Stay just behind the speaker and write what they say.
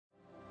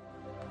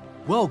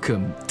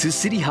Welcome to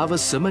City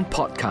Harvest Sermon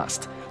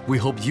Podcast. We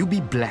hope you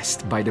be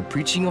blessed by the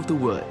preaching of the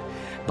Word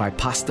by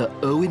Pastor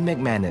Erwin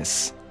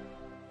McManus.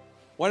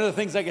 One of the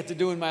things I get to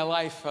do in my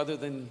life, other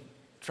than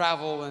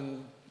travel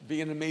and be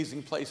in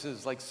amazing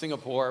places like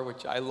Singapore,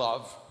 which I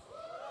love.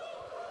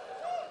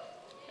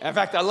 In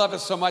fact, I love it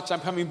so much, I'm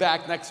coming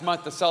back next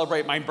month to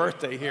celebrate my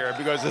birthday here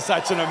because it's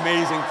such an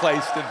amazing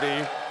place to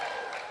be.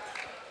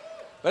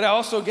 But I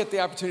also get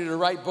the opportunity to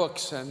write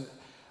books, and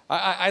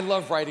I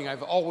love writing.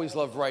 I've always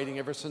loved writing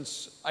ever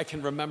since I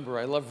can remember.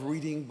 I love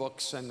reading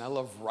books, and I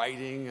love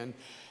writing, and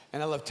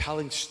I love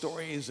telling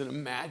stories and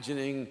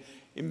imagining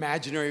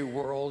imaginary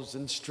worlds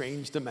and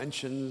strange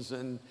dimensions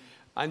and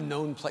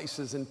unknown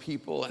places and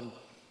people.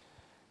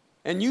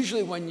 And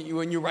usually when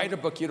you write a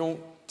book, you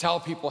don't tell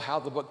people how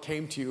the book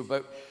came to you,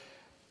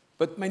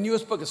 but my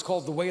newest book is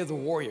called The Way of the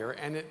Warrior,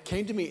 and it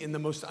came to me in the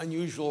most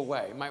unusual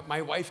way.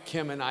 My wife,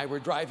 Kim, and I were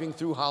driving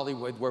through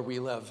Hollywood, where we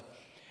live,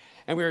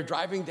 and we were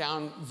driving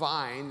down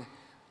Vine,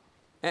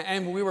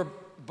 and we were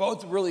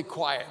both really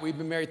quiet. We've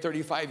been married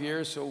 35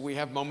 years, so we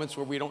have moments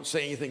where we don't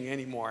say anything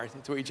anymore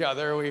to each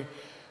other.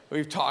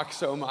 We've talked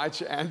so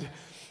much, and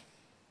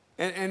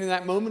in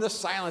that moment of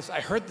silence,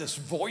 I heard this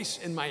voice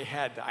in my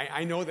head.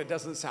 I know that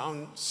doesn't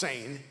sound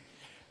sane,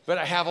 but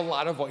I have a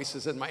lot of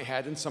voices in my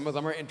head, and some of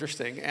them are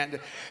interesting. And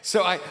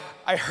so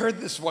I heard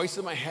this voice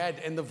in my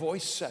head, and the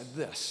voice said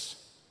this: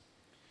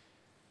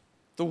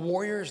 the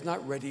warrior is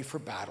not ready for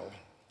battle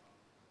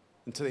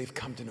until they've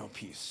come to know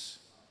peace.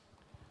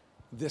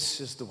 This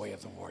is the way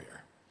of the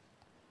warrior.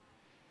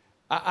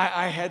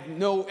 I had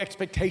no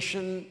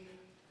expectation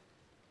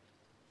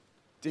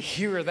to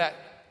hear that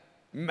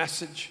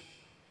message.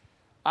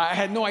 I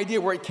had no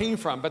idea where it came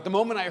from, but the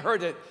moment I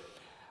heard it,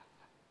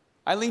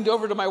 I leaned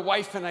over to my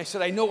wife and I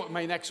said, I know what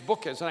my next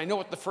book is, and I know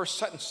what the first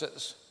sentence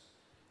is.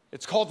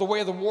 It's called The Way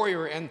of the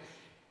Warrior, and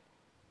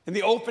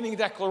the opening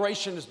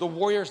declaration is the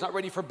warrior is not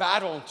ready for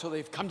battle until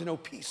they've come to know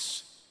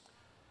peace.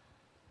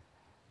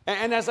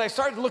 And as I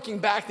started looking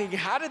back, thinking,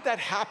 how did that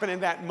happen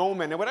in that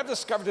moment? And what I've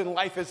discovered in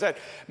life is that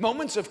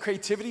moments of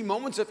creativity,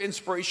 moments of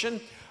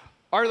inspiration,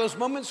 are those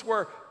moments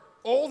where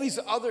all these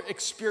other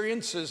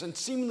experiences and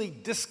seemingly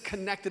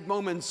disconnected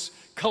moments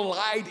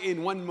collide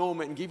in one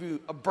moment and give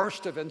you a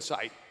burst of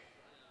insight.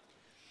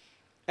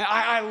 And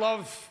I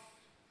love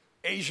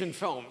Asian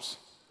films.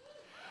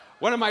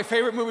 One of my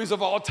favorite movies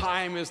of all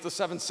time is The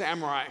Seven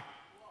Samurai.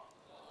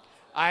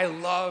 I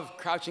love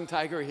Crouching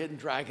Tiger, Hidden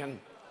Dragon.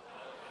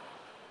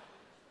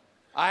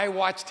 I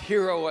watched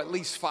Hero at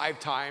least 5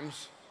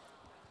 times.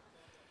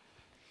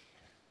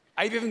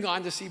 I've even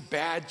gone to see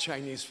bad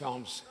Chinese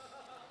films.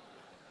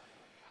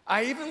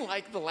 I even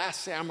like The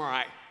Last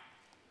Samurai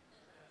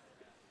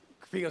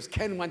because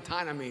Ken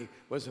Watanabe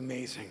was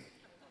amazing.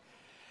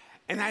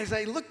 And as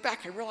I look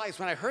back, I realized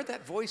when I heard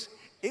that voice,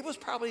 it was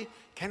probably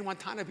Ken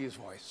Watanabe's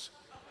voice.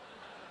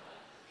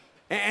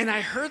 And I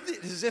heard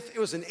it as if it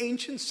was an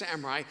ancient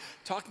samurai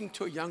talking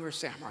to a younger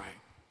samurai.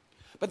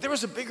 But there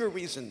was a bigger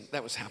reason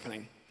that was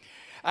happening.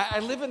 I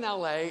live in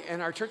LA,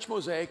 and our church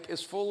Mosaic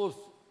is full of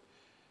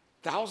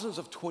thousands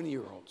of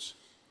 20-year-olds.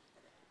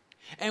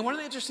 And one of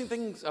the interesting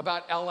things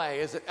about LA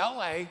is that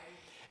LA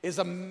is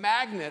a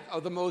magnet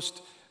of the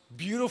most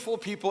beautiful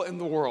people in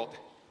the world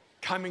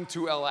coming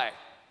to LA.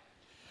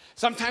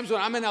 Sometimes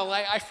when I'm in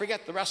LA, I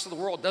forget the rest of the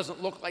world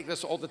doesn't look like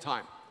this all the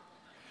time,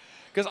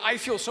 because I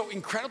feel so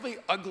incredibly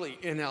ugly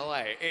in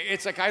LA.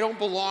 It's like I don't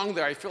belong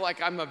there. I feel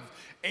like I'm an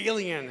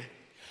alien.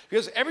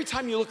 Because every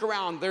time you look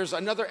around, there's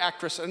another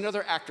actress, and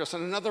another actress,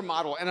 and another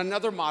model, and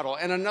another model,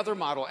 and another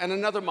model, and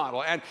another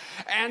model,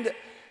 and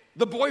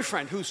the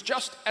boyfriend who's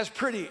just as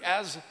pretty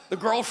as the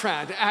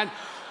girlfriend.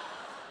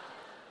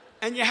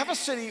 And you have a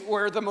city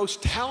where the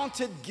most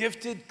talented,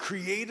 gifted,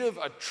 creative,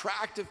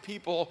 attractive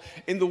people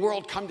in the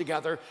world come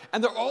together,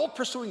 and they're all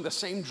pursuing the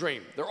same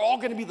dream. They're all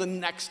going to be the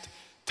next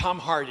Tom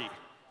Hardy.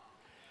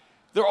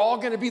 They're all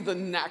going to be the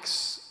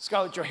next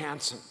Scarlett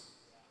Johansson.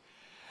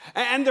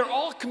 And they're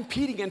all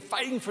competing and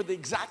fighting for the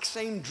exact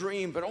same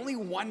dream, but only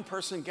one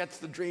person gets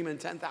the dream, and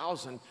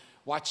 10,000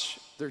 watch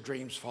their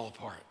dreams fall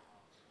apart.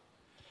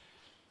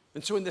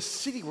 And so in this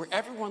city where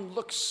everyone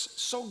looks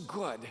so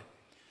good,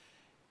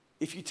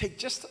 if you take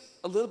just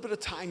a little bit of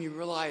time, you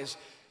realize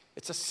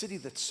it's a city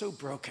that's so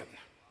broken.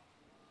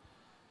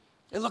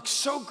 It looks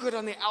so good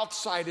on the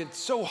outside, it's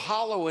so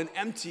hollow and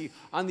empty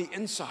on the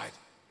inside.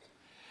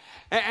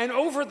 And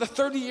over the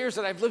 30 years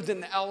that I've lived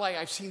in LA,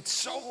 I've seen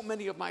so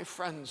many of my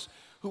friends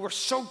who were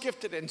so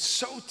gifted and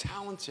so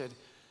talented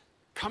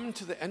come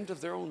to the end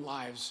of their own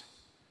lives.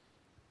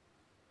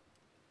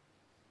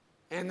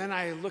 And then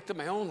I looked at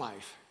my own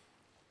life.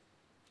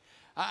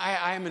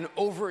 I am an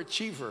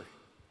overachiever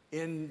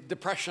in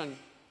depression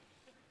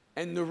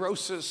and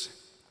neurosis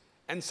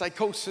and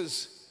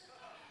psychosis.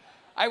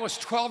 I was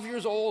 12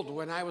 years old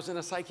when I was in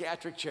a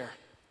psychiatric chair.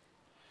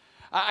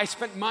 I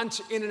spent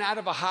months in and out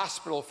of a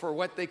hospital for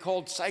what they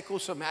called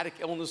psychosomatic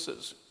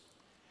illnesses.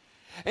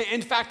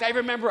 In fact, I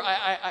remember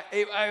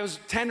I was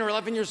 10 or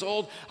 11 years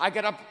old. I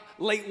got up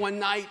late one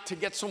night to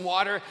get some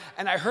water,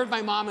 and I heard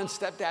my mom and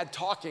stepdad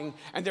talking,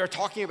 and they were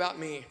talking about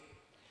me.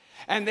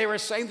 And they were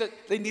saying that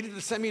they needed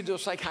to send me to a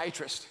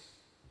psychiatrist.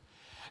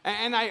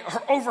 And I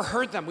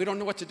overheard them. We don't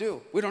know what to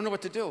do. We don't know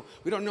what to do.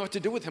 We don't know what to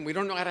do with him. We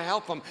don't know how to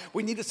help him.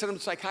 We need to send him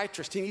to a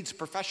psychiatrist. He needs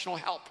professional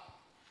help.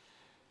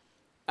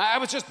 I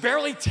was just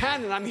barely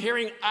 10 and I'm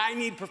hearing I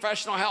need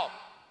professional help.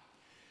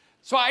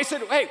 So I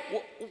said, hey,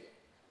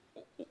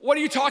 what are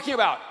you talking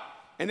about?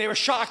 And they were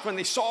shocked when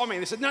they saw me.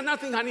 They said, no,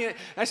 nothing, honey. And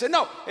I said,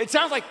 no, it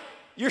sounds like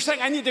you're saying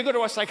I need to go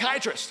to a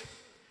psychiatrist.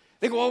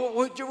 They go,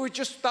 well, we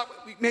just thought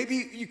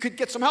maybe you could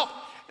get some help.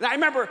 And I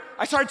remember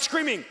I started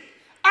screaming,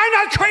 I'm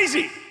not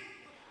crazy.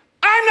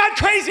 I'm not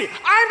crazy.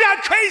 I'm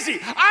not crazy.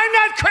 I'm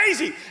not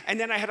crazy. And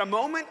then I had a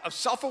moment of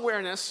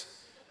self-awareness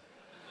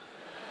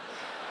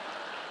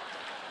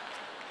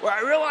where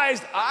I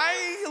realized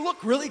I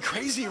look really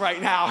crazy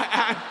right now.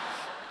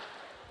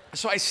 And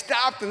so I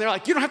stopped, and they're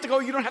like, you don't have to go,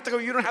 you don't have to go,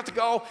 you don't have to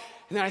go.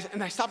 And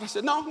then I stopped, and I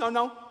said,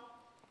 no.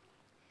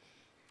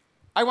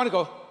 I want to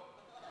go.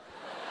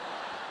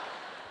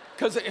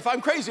 Because if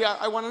I'm crazy,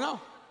 I want to know.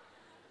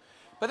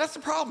 But that's the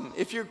problem.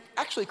 If you're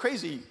actually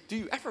crazy, do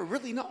you ever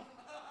really know?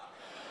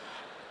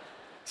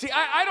 See,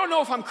 I don't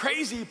know if I'm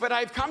crazy, but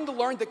I've come to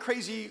learn that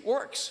crazy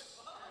works.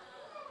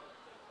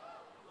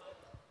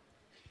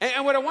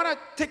 And what I want to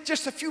take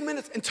just a few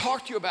minutes and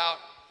talk to you about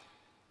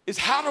is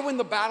how to win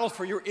the battle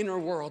for your inner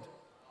world.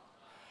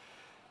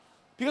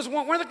 Because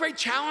one of the great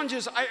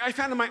challenges I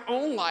found in my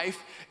own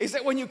life is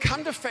that when you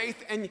come to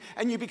faith and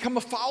you become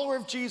a follower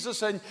of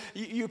Jesus and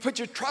you put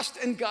your trust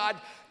in God,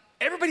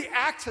 everybody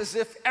acts as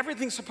if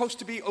everything's supposed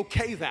to be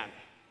okay then.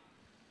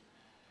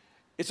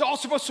 It's all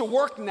supposed to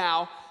work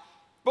now.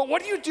 But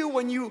what do you do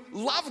when you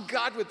love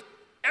God with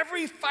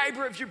every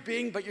fiber of your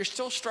being, but you're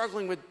still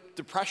struggling with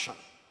depression?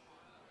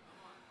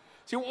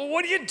 See, well,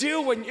 what do you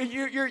do when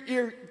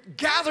you're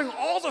gathering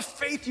all the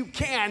faith you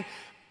can,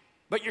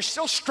 but you're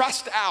still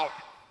stressed out?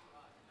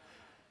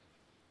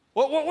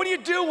 Well, what do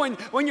you do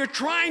when you're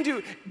trying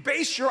to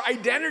base your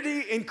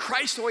identity in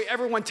Christ the way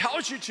everyone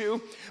tells you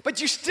to, but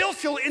you still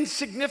feel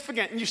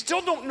insignificant and you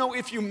still don't know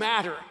if you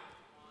matter?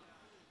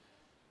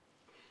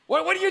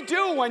 What do you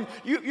do when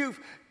you've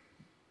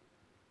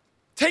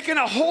taken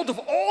a hold of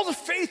all the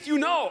faith you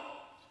know,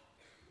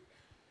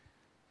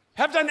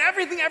 have done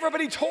everything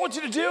everybody told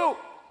you to do,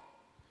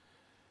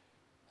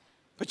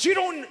 but you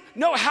don't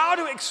know how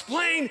to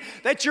explain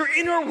that your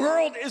inner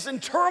world is in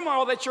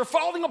turmoil, that you're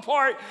falling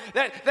apart,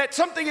 that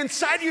something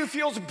inside you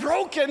feels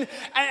broken,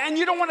 and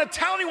you don't want to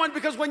tell anyone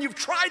because when you've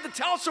tried to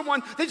tell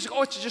someone, they just go,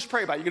 oh, just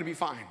pray about it, you're going to be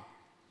fine.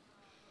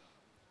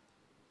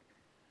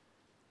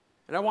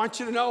 And I want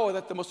you to know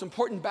that the most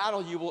important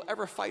battle you will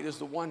ever fight is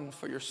the one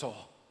for your soul.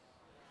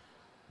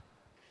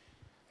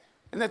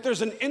 And that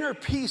there's an inner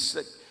peace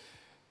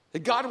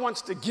that God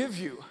wants to give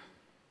you,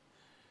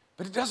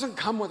 but it doesn't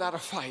come without a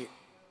fight.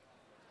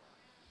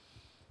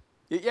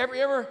 You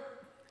ever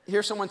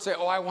hear someone say,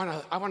 oh, I want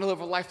to live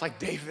a life like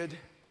David?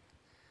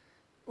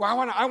 Or I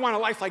want a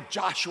life like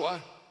Joshua?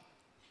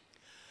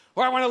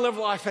 Or I want to live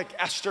a life like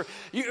Esther?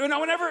 You know,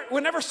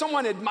 whenever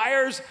someone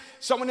admires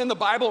someone in the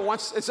Bible,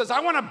 it says, I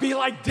want to be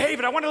like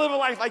David. I want to live a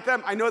life like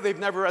them. I know they've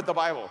never read the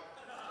Bible.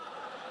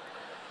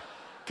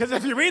 Because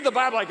if you read the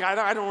Bible, like,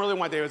 I don't really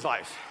want David's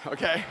life,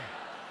 okay?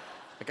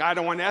 Like, I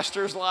don't want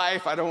Esther's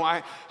life. I don't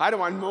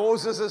want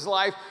Moses'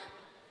 life.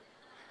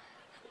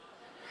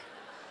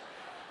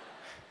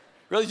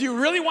 Really,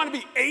 you really want to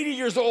be 80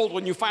 years old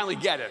when you finally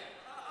get it.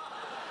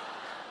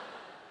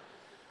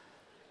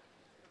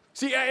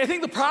 See, I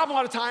think the problem a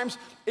lot of times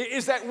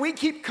is that we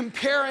keep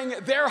comparing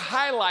their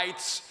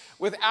highlights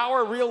with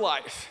our real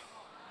life.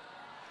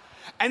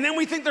 And then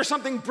we think there's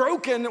something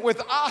broken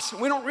with us.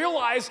 We don't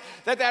realize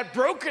that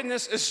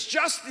brokenness is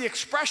just the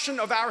expression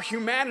of our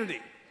humanity.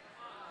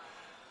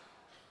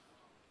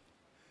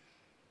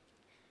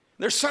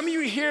 There's some of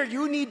you here,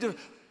 you need to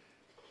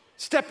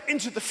step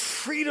into the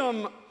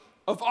freedom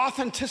of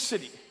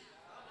authenticity.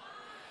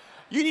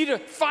 You need to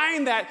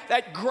find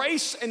that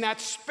grace and that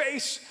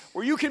space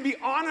where you can be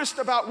honest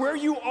about where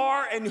you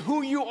are and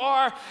who you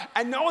are,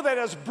 and know that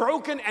as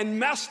broken and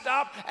messed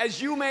up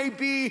as you may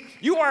be,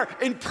 you are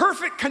in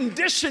perfect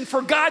condition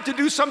for God to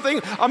do something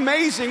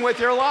amazing with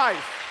your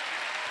life.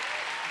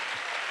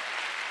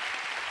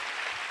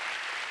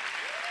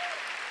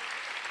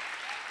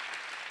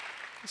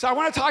 So I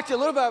want to talk to you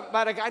a little bit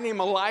about a guy named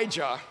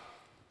Elijah,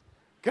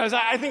 because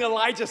I think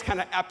Elijah's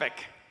kind of epic.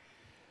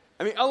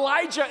 I mean,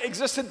 Elijah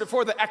existed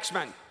before the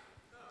X-Men.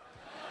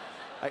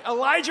 Like,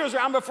 Elijah was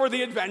around before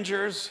the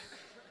Avengers.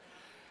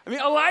 I mean,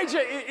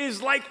 Elijah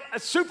is like a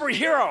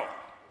superhero.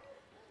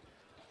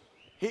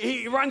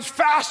 He runs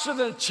faster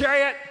than a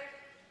chariot.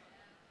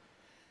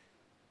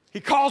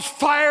 He calls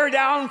fire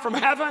down from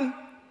heaven.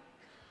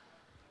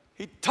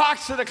 He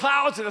talks to the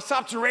clouds and it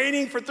stops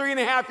raining for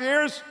 3.5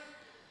 years.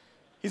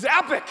 He's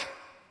epic.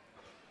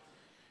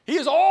 He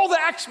is all the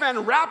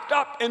X-Men wrapped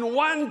up in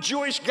one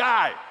Jewish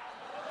guy.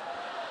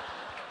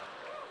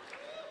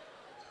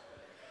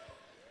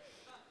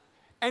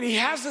 And he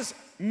has this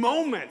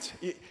moment.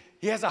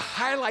 He has a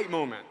highlight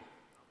moment.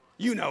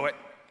 You know it.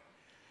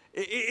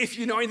 If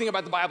you know anything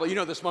about the Bible, you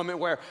know this moment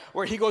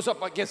where he goes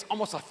up against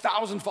almost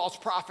 1,000 false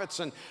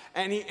prophets, and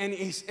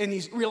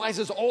he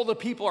realizes all the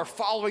people are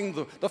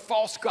following the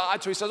false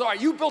god. So he says, all right,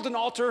 you build an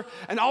altar,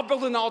 and I'll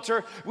build an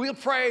altar. We'll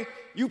pray.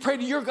 You pray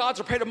to your gods,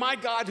 or pray to my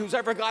God,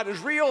 whoever God is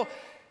real.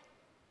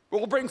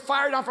 We'll bring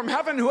fire down from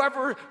heaven.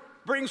 Whoever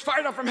brings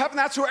fire down from heaven,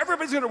 that's who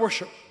everybody's going to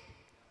worship.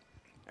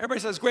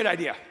 Everybody says, great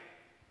idea.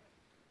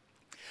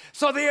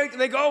 So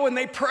they go and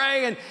they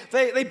pray, and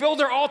they build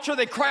their altar.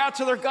 They cry out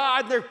to their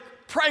God. They're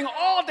praying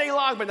all day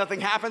long, but nothing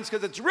happens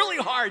because it's really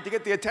hard to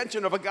get the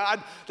attention of a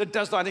God that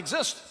does not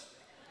exist.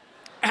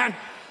 And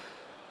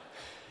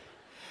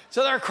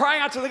so they're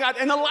crying out to the God.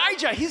 And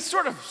Elijah, he's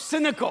sort of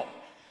cynical.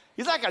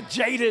 He's like a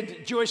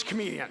jaded Jewish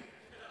comedian.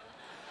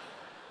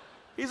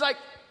 He's like,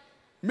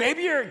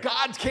 maybe your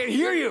gods can't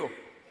hear you.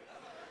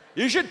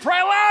 You should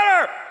pray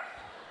louder.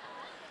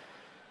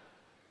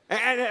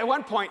 And at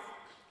one point,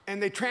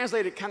 and they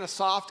translate it kind of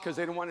soft because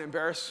they don't want to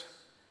embarrass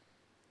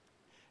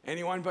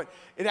anyone, but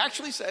it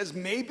actually says,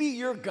 maybe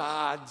your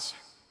gods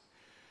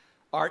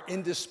are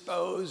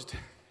indisposed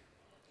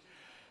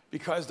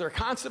because they're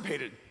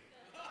constipated.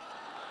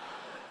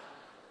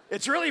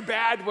 It's really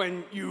bad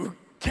when you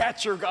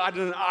catch your God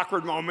in an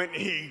awkward moment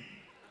and he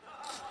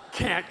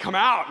can't come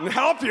out and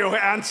help you.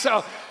 And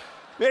so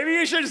maybe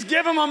you should just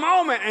give him a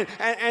moment.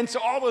 And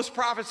so all those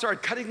prophets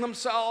started cutting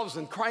themselves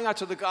and crying out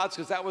to the gods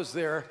because that was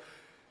their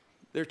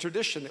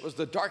tradition. It was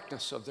the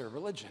darkness of their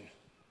religion.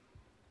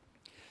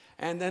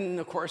 And then,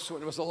 of course,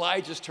 when it was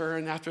Elijah's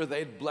turn, after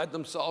they'd bled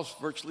themselves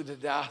virtually to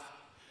death,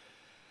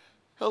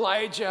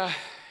 Elijah,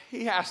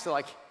 he has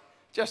to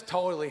just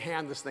totally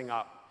hand this thing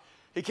up.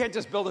 He can't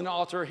just build an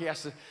altar, he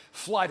has to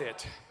flood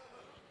it.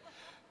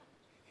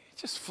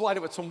 Just flood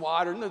it with some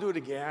water, and do it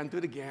again, do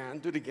it again,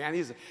 do it again.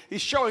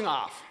 He's showing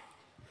off.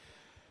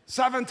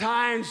 7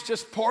 times,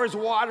 just pours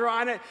water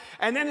on it.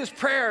 And then his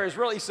prayer is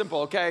really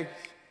simple, okay?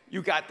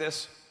 You got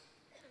this.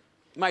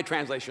 My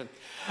translation.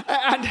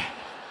 And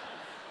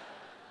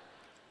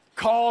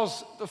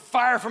calls the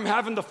fire from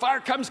heaven. The fire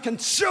comes,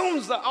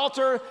 consumes the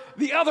altar,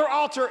 the other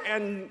altar,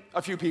 and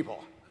a few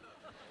people.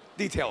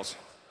 Details.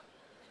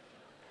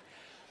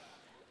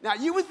 Now,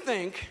 you would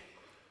think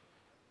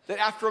that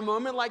after a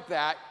moment like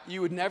that,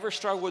 you would never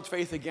struggle with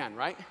faith again,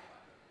 right?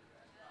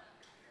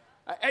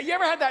 You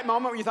ever had that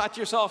moment where you thought to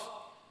yourself,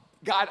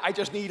 God, I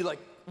just need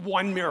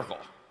one miracle?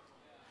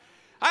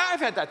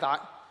 I've had that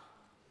thought.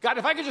 God,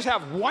 if I could just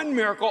have one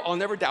miracle, I'll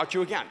never doubt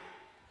you again.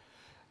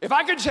 If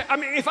I could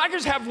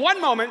just have one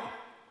moment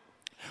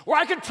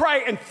where I could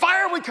pray and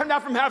fire would come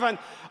down from heaven,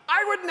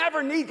 I would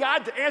never need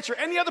God to answer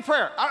any other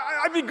prayer.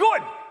 I'd be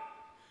good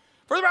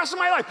for the rest of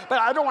my life. But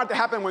I don't want it to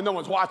happen when no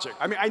one's watching.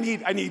 I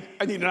need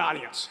an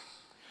audience.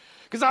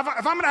 Because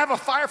if I'm going to have a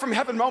fire from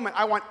heaven moment,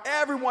 I want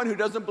everyone who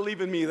doesn't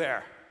believe in me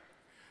there.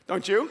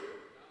 Don't you?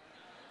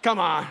 Come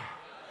on.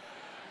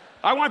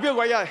 I want people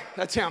to go, yeah,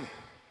 that's him.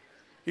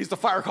 He's the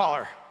fire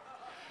caller.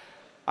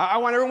 I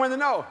want everyone to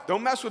know,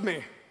 don't mess with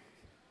me.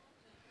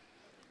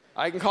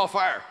 I can call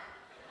fire.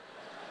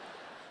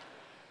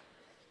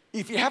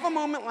 If you have a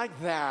moment like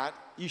that,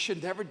 you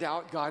should never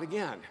doubt God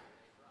again.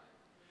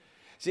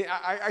 See,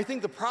 I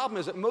think the problem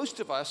is that most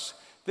of us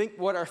think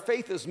what our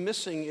faith is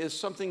missing is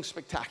something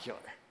spectacular.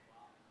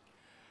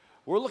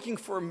 We're looking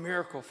for a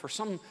miracle, for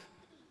some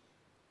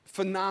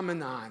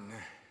phenomenon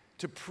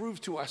to prove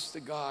to us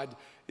that God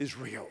is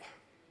real.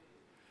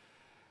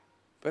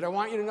 But I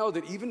want you to know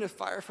that even if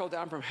fire fell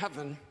down from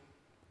heaven,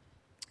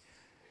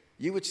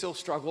 you would still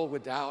struggle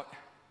with doubt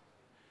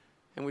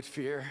and with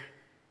fear,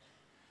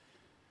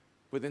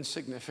 with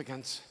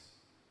insignificance,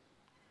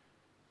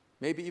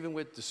 maybe even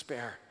with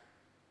despair.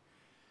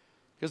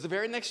 Because the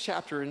very next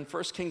chapter in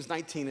 1 Kings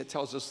 19, it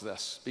tells us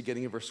this,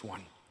 beginning in verse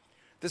 1.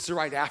 This is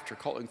right after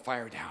calling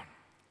fire down.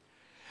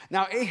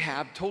 Now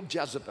Ahab told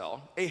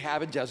Jezebel,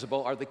 Ahab and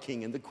Jezebel are the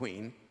king and the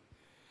queen,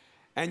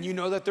 and you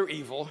know that they're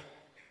evil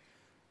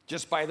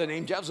just by the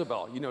name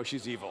Jezebel. You know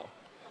she's evil.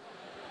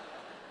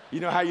 You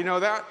know how you know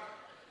that?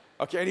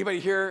 Okay, anybody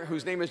here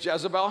whose name is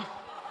Jezebel?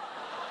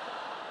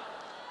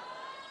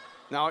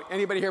 Now,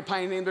 anybody here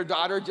planning to name their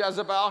daughter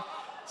Jezebel?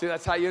 See,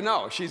 that's how you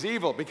know. She's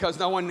evil because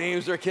no one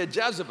names their kid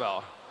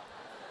Jezebel.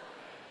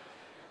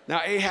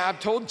 Now, Ahab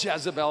told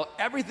Jezebel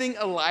everything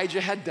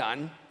Elijah had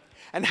done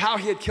and how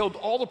he had killed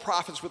all the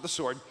prophets with the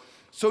sword.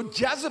 So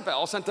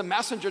Jezebel sent a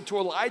messenger to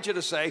Elijah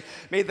to say,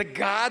 may the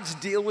gods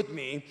deal with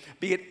me,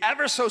 be it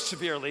ever so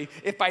severely,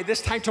 if by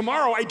this time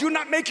tomorrow I do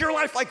not make your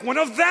life like one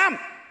of them.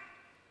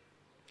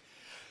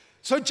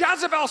 So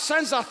Jezebel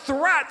sends a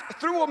threat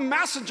through a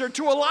messenger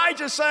to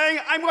Elijah saying,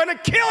 I'm going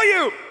to kill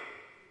you.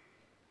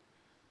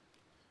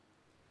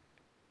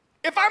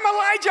 If I'm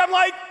Elijah, I'm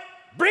like,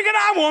 bring it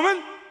on,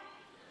 woman.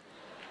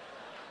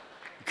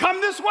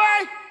 Come this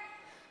way.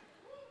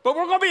 But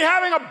we're going to be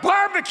having a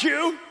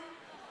barbecue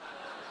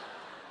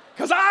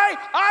because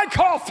I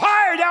call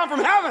fire down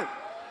from heaven.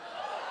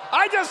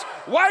 I just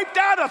wiped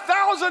out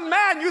 1,000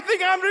 men. You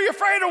think I'm really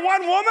afraid of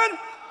one woman?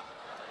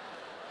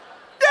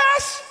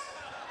 Yes.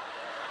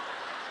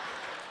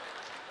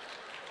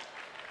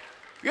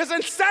 Because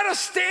instead of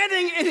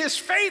standing in his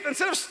faith,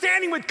 instead of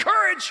standing with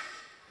courage,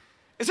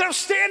 instead of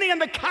standing in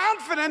the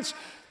confidence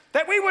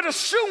that we would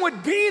assume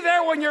would be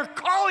there when you're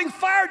calling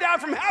fire down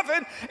from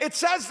heaven, it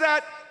says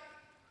that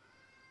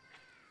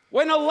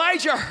when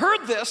Elijah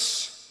heard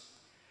this,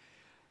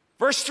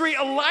 verse 3,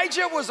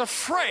 Elijah was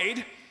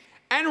afraid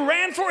and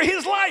ran for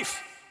his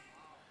life.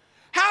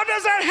 How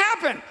does that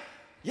happen?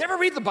 You ever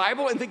read the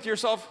Bible and think to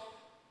yourself,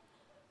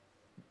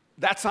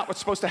 that's not what's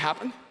supposed to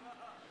happen?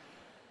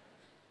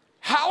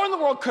 How in the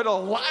world could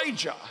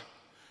Elijah,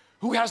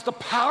 who has the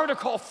power to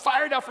call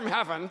fire down from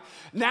heaven,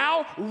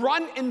 now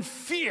run in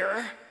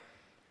fear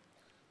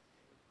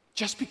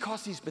just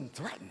because he's been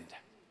threatened?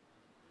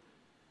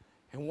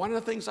 And one of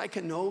the things I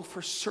can know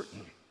for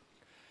certain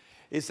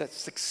is that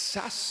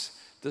success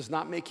does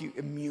not make you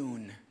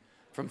immune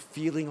from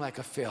feeling like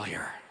a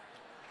failure.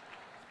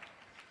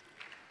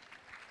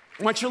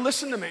 I want you to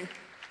listen to me.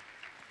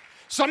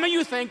 Some of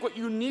you think what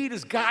you need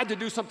is God to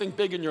do something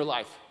big in your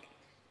life.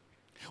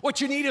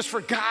 What you need is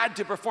for God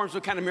to perform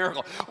some kind of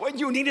miracle. What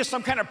you need is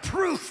some kind of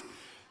proof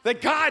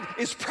that God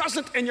is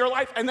present in your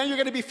life, and then you're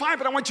going to be fine.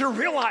 But I want you to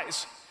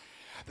realize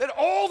that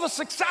all the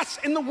success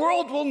in the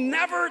world will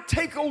never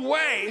take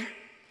away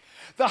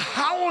the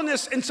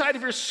hollowness inside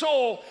of your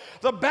soul,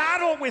 the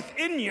battle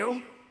within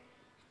you,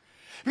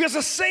 because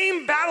the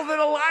same battle that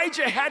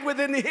Elijah had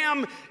within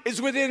him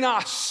is within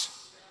us.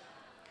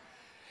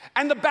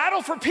 And the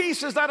battle for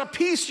peace is not a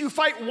peace you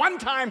fight one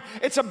time,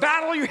 it's a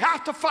battle you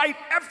have to fight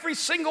every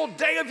single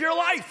day of your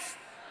life.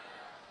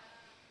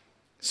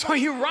 So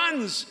he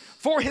runs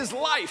for his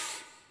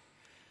life.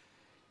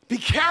 Be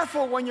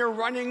careful when you're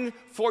running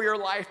for your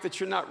life that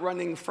you're not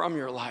running from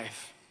your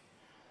life.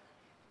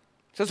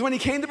 It says, when he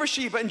came to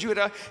Beersheba in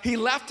Judah, he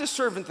left his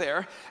servant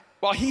there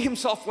while he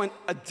himself went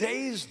a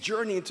day's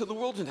journey into the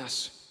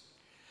wilderness.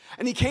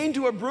 And he came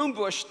to a broom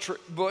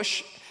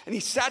bush, and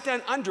he sat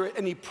down under it,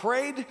 and he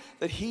prayed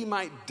that he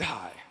might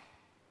die.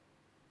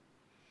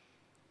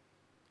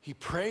 He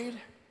prayed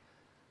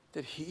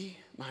that he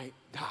might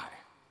die.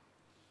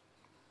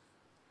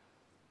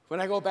 When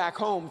I go back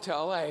home to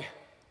LA,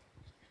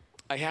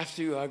 I have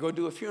to go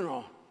do a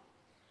funeral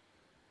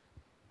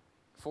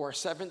for a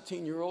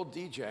 17-year-old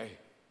DJ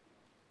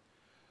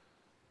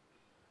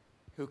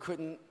who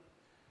couldn't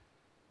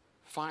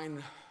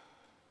find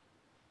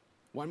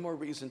one more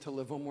reason to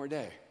live one more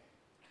day.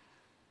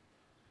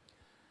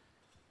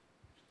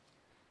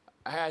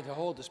 I had to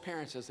hold his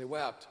parents as they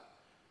wept.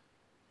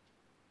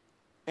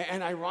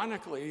 And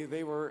ironically,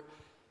 they were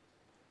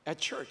at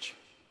church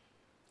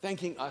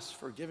thanking us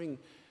for giving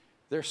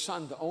their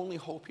son the only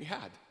hope he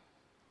had,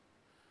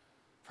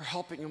 for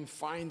helping him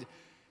find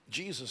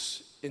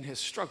Jesus in his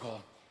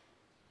struggle.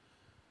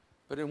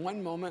 But in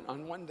one moment,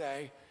 on one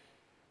day,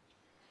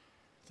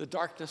 the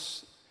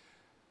darkness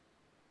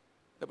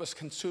that was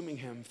consuming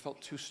him felt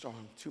too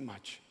strong, too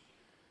much,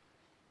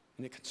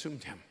 and it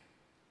consumed him.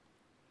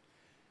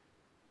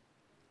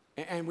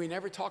 And we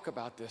never talk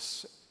about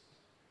this,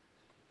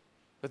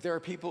 but there are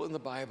people in the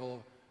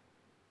Bible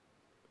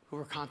who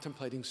are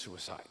contemplating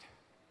suicide.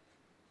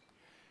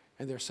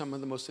 And they're some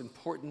of the most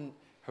important,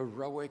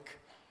 heroic,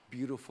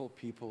 beautiful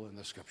people in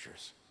the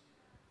scriptures.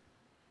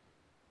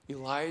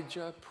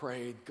 Elijah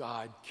prayed,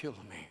 God, kill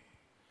me.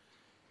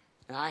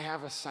 And I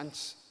have a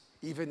sense,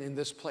 even in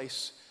this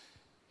place,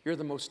 you're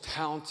the most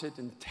talented,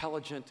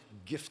 intelligent,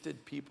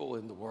 gifted people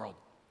in the world.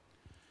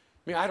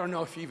 I mean, I don't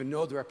know if you even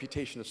know the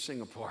reputation of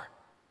Singapore.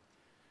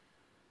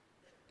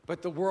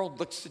 But the world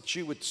looks at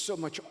you with so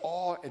much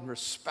awe and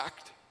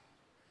respect.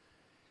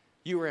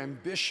 You are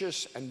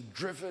ambitious and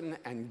driven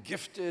and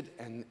gifted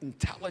and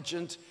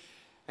intelligent,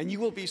 and you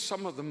will be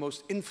some of the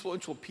most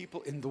influential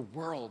people in the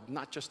world,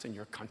 not just in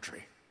your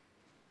country.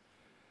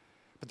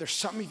 But there's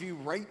some of you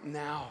right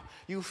now,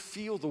 you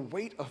feel the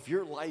weight of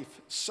your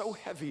life so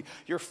heavy.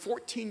 You're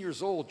 14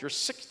 years old, you're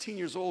 16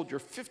 years old, you're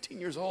 15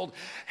 years old,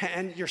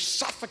 and you're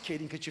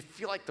suffocating because you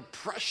feel like the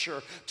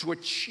pressure to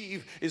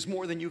achieve is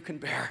more than you can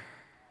bear.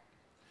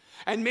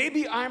 And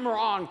maybe I'm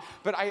wrong,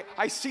 but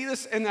I see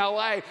this in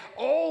LA.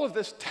 All of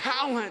this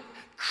talent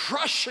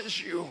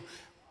crushes you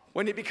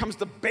when it becomes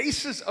the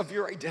basis of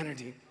your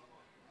identity.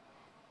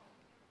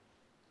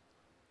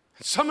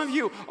 Some of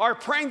you are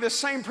praying the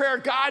same prayer,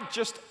 God,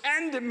 just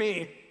end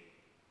me.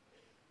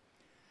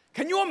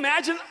 Can you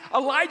imagine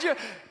Elijah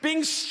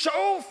being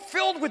so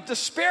filled with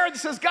despair that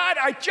says, God,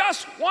 I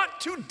just want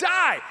to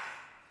die?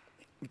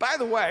 By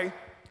the way,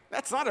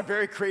 that's not a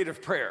very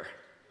creative prayer.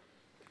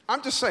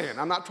 I'm just saying,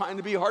 I'm not trying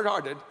to be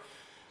hard-hearted.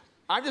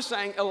 I'm just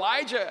saying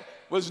Elijah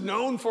was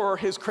known for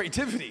his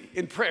creativity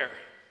in prayer.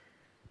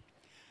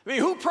 I mean,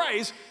 who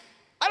prays,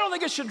 I don't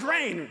think it should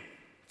rain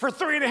for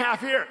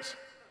 3.5 years?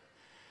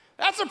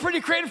 That's a pretty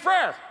creative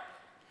prayer.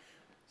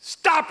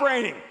 Stop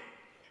raining.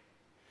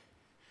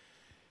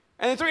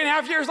 And then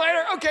 3.5 years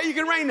later, okay, you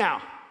can rain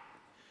now.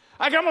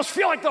 I can almost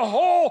feel like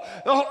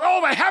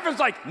the heavens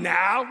like,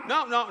 now,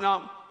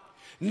 no.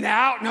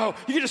 Now, no.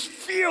 You can just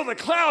feel the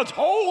clouds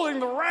holding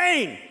the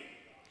rain,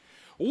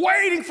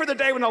 waiting for the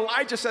day when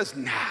Elijah says,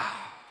 now.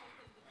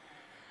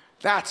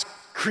 That's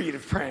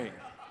creative praying.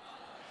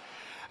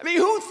 I mean,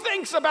 who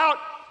thinks about,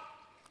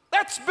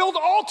 let's build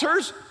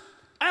altars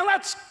and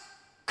let's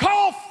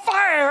call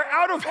fire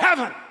out of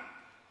heaven?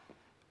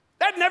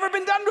 That'd never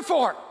been done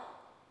before.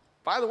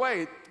 By the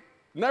way,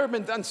 never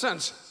been done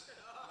since.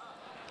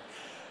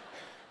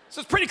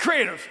 So it's pretty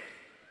creative.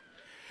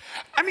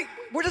 I mean,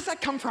 where does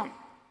that come from?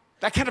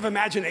 That kind of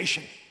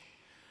imagination.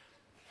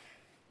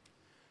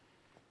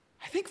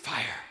 I think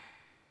fire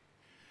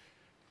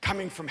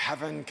coming from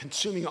heaven,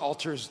 consuming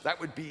altars, that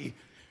would be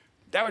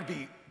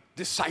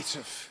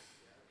decisive.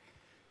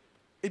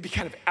 It'd be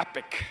kind of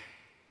epic.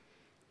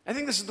 I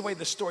think this is the way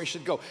the story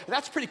should go. And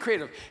that's pretty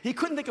creative. He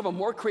couldn't think of a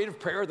more creative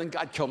prayer than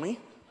God kill me.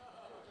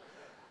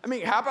 I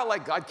mean, how about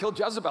like God kill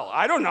Jezebel?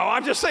 I don't know.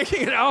 I'm just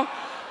thinking,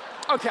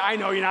 Okay, I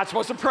know you're not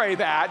supposed to pray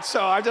that,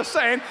 so I'm just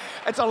saying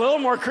it's a little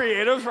more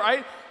creative,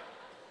 right?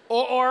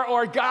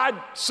 Or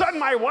God send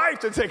my wife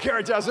to take care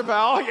of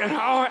Jezebel,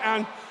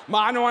 and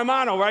mano a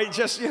mano, right?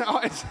 Just,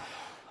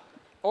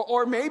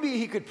 or maybe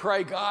he could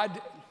pray,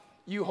 God,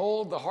 you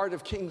hold the heart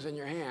of kings in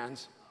your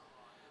hands.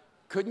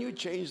 Couldn't you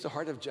change the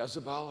heart of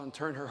Jezebel and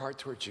turn her heart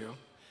towards you?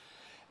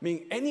 I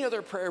mean, any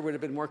other prayer would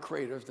have been more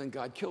creative than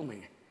God kill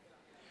me.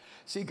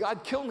 See,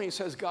 God kill me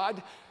says,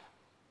 God,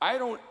 I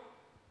don't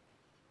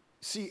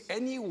see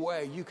any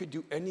way you could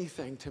do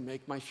anything to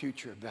make my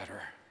future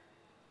better.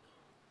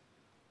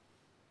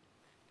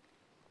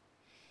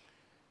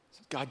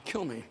 God,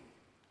 kill me.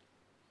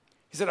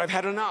 He said, I've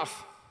had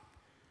enough.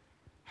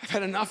 I've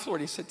had enough, Lord.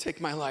 He said, take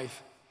my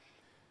life.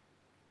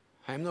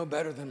 I am no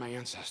better than my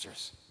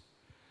ancestors.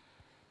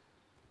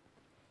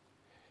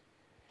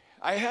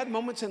 I had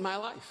moments in my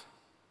life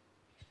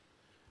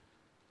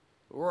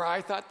where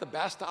I thought the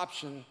best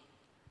option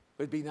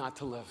would be not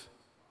to live.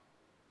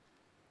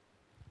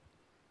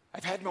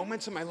 I've had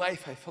moments in my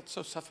life I felt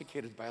so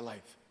suffocated by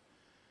life,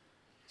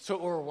 so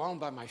overwhelmed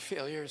by my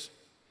failures,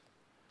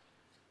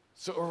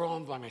 so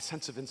overwhelmed by my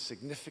sense of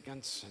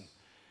insignificance, and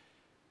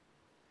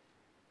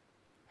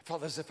I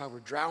felt as if I were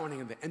drowning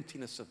in the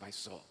emptiness of my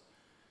soul.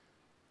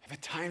 I've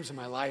had times in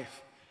my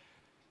life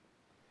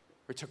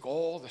where it took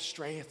all the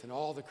strength and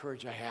all the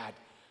courage I had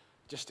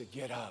just to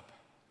get up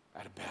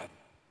out of bed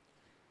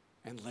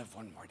and live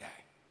one more day.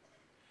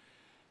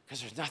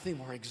 Because there's nothing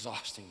more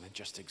exhausting than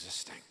just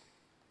existing.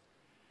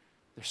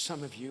 There's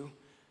some of you,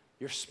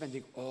 you're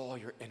spending all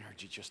your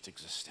energy just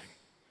existing.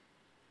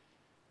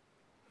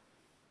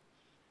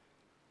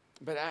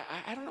 But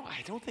I don't know,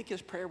 I don't think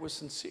his prayer was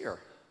sincere.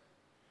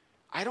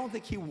 I don't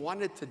think he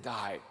wanted to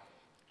die.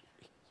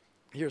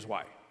 Here's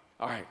why.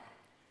 All right,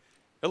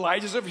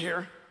 Elijah's over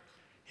here.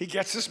 He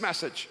gets this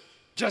message.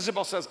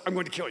 Jezebel says, I'm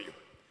going to kill you.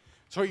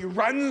 So he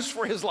runs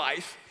for his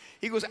life.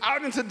 He goes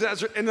out into the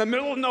desert in the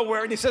middle of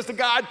nowhere, and he says to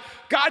God,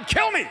 God,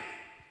 kill me.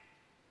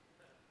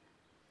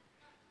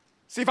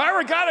 See, if I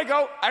were God, I'd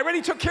go, I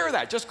already took care of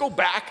that. Just go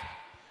back,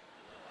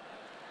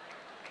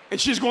 and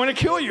she's going to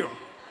kill you.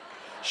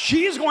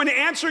 She's going to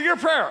answer your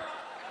prayer.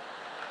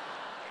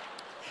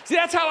 See,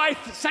 that's how I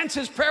sense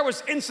his prayer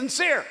was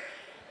insincere,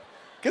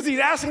 because he's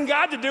asking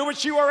God to do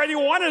what you already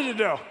wanted to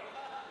do.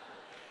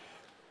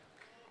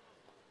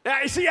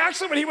 Now, you see,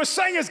 actually what he was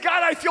saying is,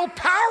 God, I feel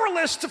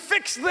powerless to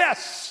fix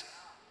this.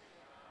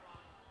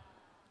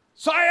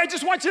 So I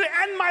just want you to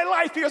end my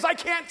life because I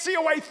can't see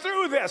a way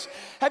through this.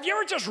 Have you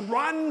ever just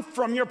run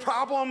from your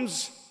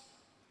problems?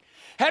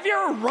 Have you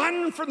ever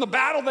run from the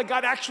battle that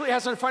God actually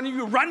has in front of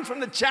you? Run from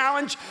the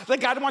challenge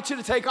that God wants you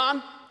to take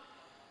on?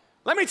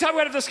 Let me tell you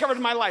what I've discovered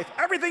in my life.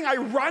 Everything I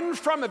run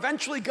from,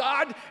 eventually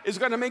God is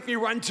going to make me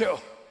run to.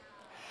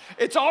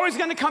 It's always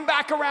going to come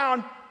back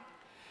around.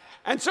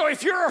 And so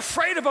if you're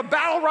afraid of a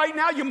battle right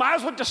now, you might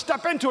as well just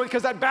step into it,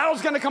 because that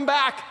battle's going to come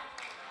back.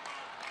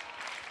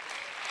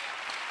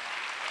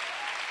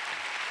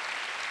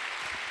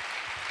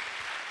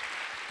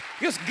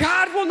 Because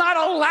God will not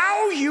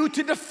allow you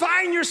to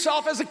define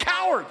yourself as a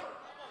coward.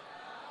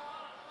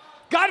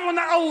 God will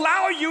not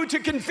allow you to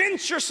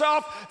convince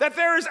yourself that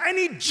there is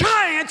any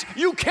giant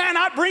you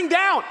cannot bring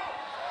down.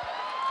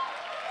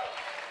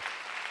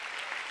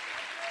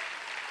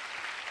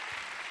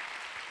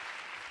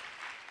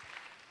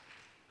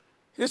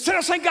 Instead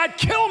of saying, God,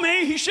 kill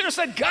me, he should have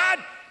said, God,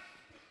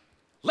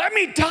 let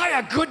me die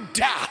a good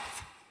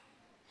death.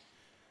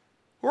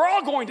 We're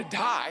all going to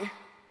die.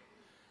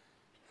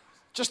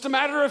 Just a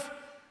matter of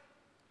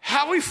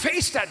how we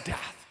face that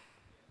death.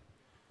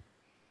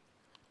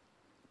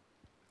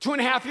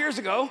 2.5 years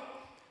ago,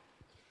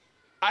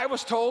 I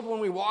was told when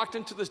we walked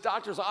into this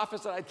doctor's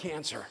office that I had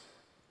cancer.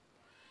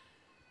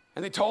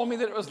 And they told me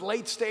that it was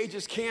late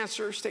stages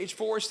cancer, stage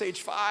 4,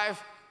 stage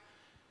 5.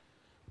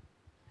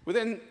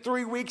 Within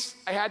 3 weeks,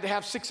 I had to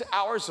have 6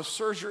 hours of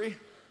surgery.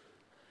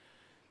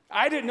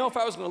 I didn't know if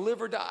I was going to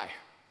live or die.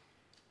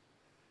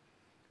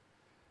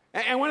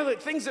 And one of the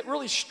things that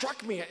really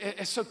struck me,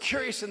 is so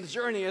curious in the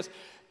journey, is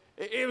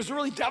it was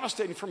really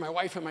devastating for my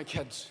wife and my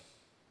kids.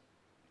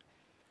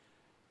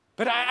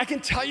 But I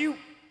can tell you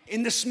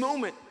in this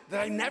moment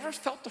that I never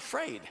felt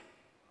afraid.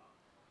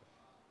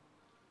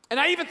 And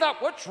I even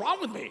thought, what's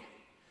wrong with me?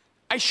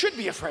 I should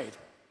be afraid.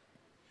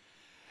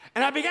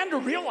 And I began to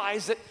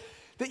realize that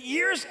that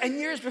years and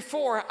years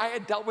before I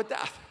had dealt with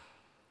death.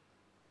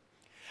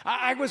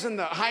 I was in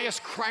the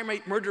highest crime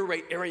rate, murder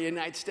rate area in the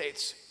United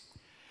States.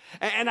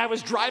 And I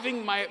was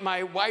driving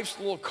my wife's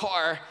little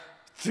car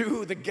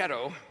through the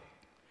ghetto.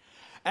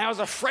 And I was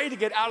afraid to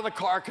get out of the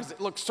car because it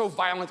looked so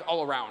violent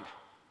all around.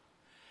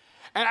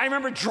 And I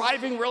remember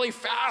driving really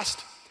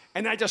fast,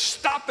 and I just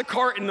stopped the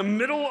car in the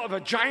middle of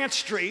a giant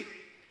street,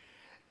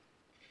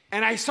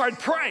 and I started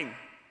praying.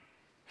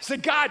 I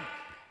said, God,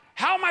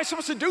 how am I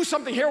supposed to do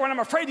something here when I'm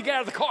afraid to get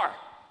out of the car?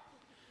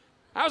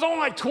 I was only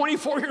like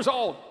 24 years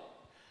old.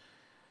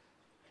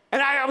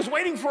 And I was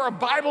waiting for a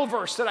Bible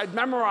verse that I'd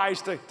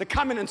memorized to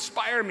come and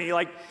inspire me,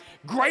 like,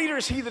 greater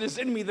is he that is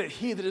in me than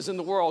he that is in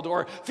the world,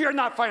 or fear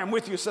not, for I am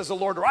with you, says the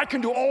Lord, or I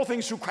can do all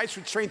things through Christ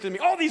who strengthens me.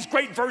 All these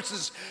great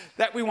verses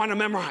that we want to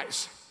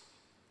memorize.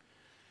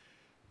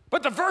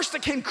 But the verse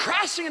that came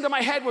crashing into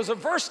my head was a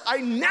verse I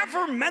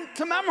never meant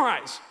to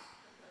memorize.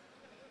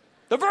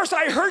 The verse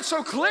I heard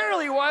so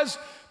clearly was,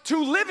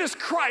 to live is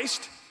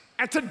Christ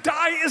and to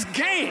die is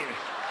gain.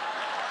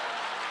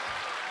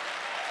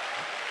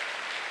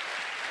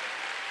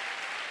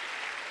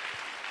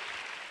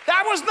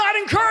 That was not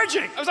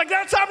encouraging. I was like,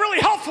 that's not really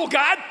helpful,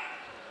 God.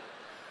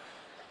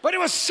 But it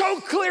was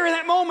so clear in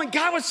that moment.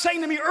 God was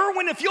saying to me,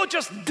 Erwin, if you'll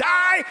just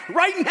die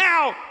right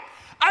now,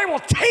 I will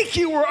take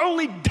you where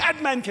only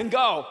dead men can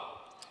go.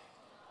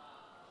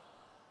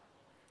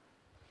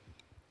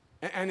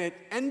 And it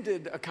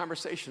ended a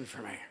conversation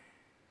for me.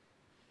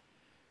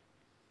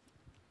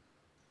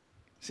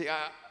 See,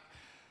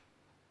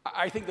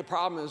 I think the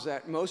problem is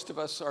that most of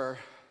us are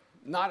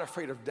not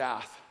afraid of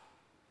death.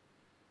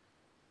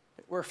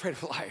 We're afraid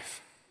of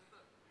life.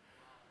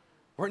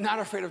 We're not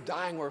afraid of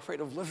dying, we're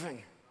afraid of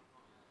living.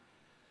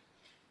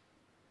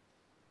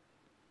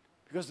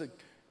 Because the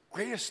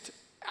greatest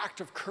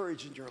act of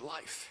courage in your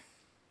life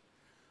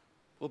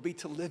will be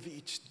to live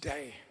each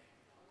day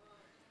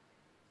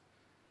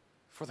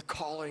for the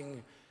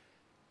calling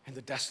and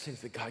the destiny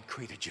that God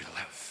created you to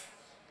live.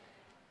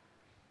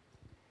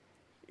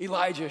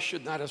 Elijah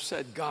should not have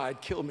said,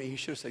 God, kill me. He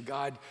should have said,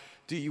 God,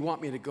 do you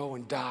want me to go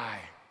and die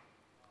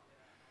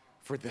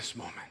for this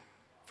moment,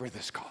 for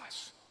this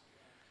cause?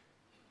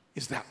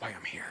 Is that why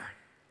I'm here?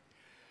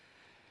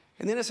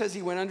 And then it says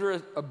he went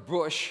under a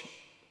bush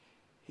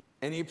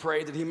and he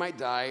prayed that he might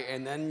die,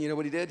 and then you know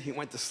what he did? He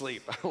went to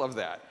sleep. I love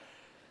that.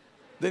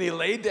 Then he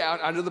laid down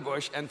under the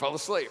bush and fell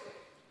asleep.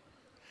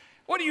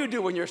 What do you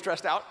do when you're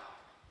stressed out?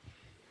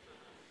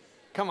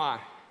 Come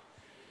on.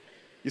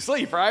 You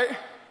sleep, right?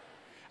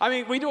 I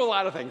mean, we do a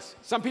lot of things.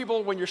 Some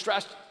people, when you're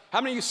stressed,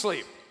 how many of you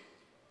sleep?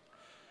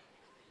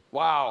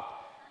 Wow.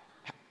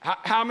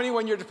 How many,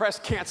 when you're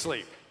depressed, can't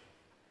sleep?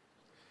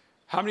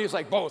 How many is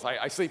like both?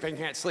 I sleep and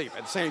can't sleep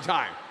at the same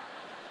time.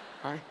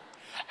 All right.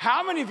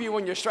 How many of you,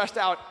 when you're stressed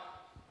out,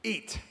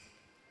 eat?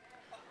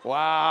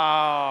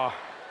 Wow.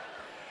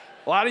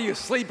 A lot of you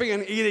sleeping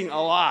and eating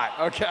a lot,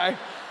 okay?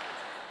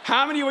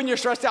 How many, when you're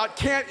stressed out,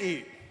 can't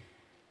eat?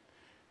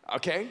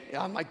 Okay,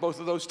 yeah, I'm like both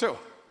of those too.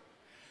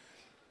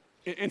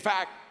 In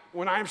fact,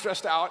 when I'm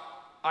stressed out,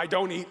 I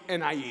don't eat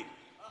and I eat.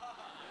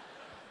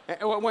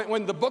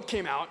 When the book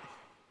came out,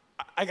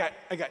 I got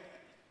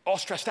all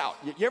stressed out.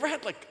 You ever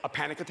had like a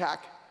panic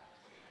attack?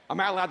 Am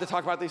I allowed to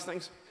talk about these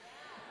things?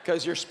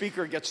 Because your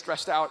speaker gets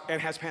stressed out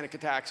and has panic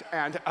attacks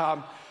and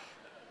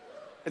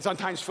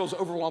sometimes feels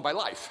overwhelmed by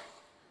life.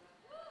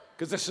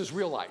 Because this is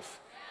real life.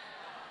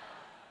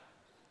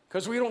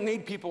 Because we don't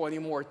need people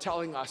anymore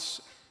telling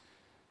us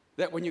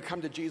that when you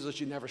come to Jesus,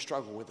 you never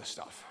struggle with this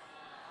stuff.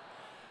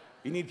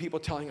 You need people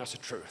telling us the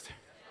truth.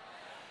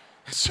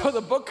 So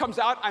the book comes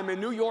out, I'm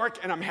in New York,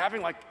 and I'm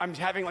having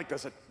like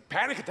this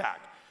panic attack.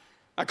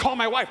 I call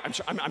my wife. I'm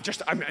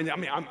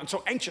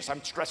so anxious.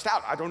 I'm stressed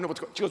out. I don't know what's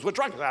going on. She goes, what's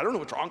wrong? I said, I don't know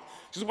what's wrong.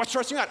 She says, what's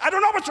stressing you out? I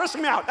don't know what's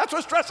stressing me out. That's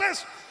what stress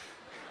is.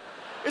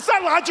 It's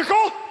not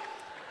logical.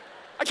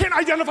 I can't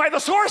identify the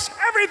source.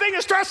 Everything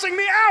is stressing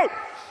me out.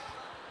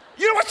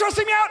 You know what's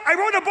stressing me out? I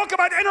wrote a book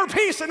about inner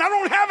peace, and I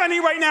don't have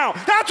any right now.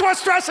 That's what's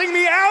stressing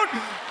me out.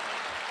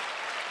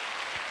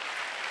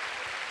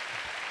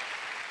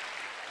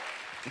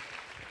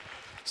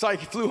 So I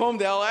flew home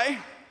to LA. I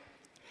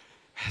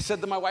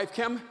said to my wife,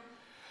 Kim,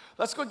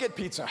 let's go get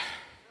pizza.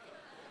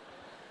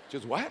 She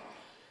goes, what?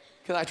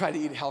 Because I tried to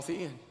eat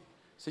healthy. And I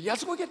said, yeah,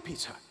 let's go get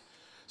pizza.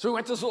 So we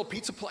went to this little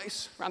pizza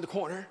place around the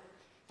corner.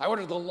 I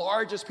ordered the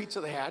largest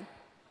pizza they had.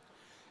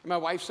 And my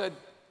wife said,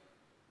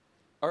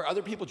 are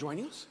other people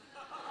joining us?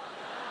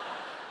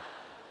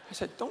 I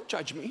said, don't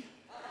judge me.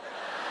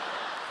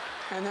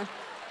 And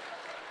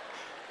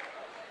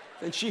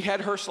then she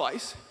had her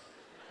slice.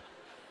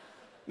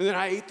 And then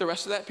I ate the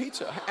rest of that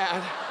pizza.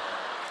 And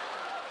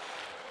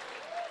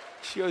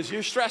she goes,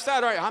 you're stressed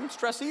out, right? I'm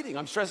stress eating.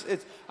 I'm stress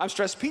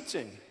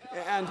pizzaing.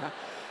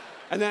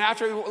 And then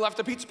after we left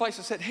the pizza place,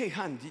 I said, hey,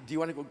 hon, do you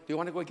want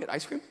to go get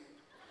ice cream?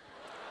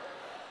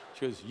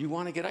 She goes, you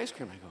want to get ice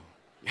cream? I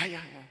go, yeah.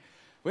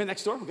 We went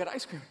next door, we got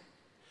ice cream.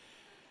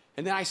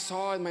 And then I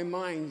saw in my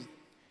mind,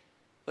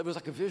 it was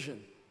like a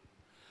vision,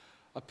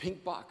 a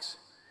pink box.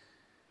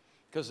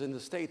 Because in the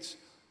States,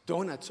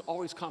 donuts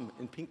always come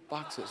in pink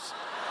boxes.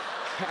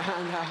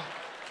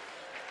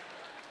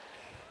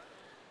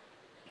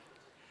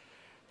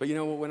 But you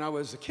know, when I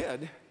was a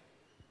kid,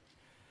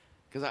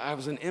 because I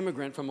was an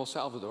immigrant from El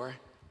Salvador,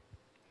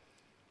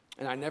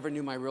 and I never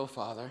knew my real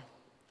father,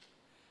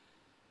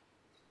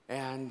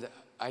 and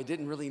I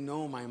didn't really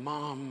know my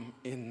mom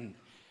in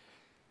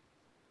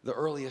the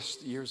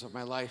earliest years of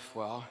my life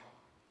well.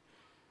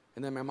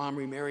 And then my mom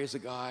remarries a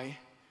guy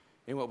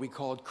in what we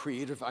called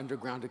creative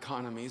underground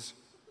economies.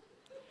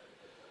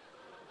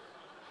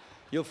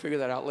 You'll figure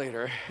that out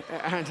later.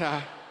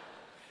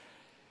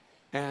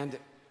 And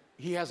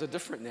he has a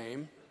different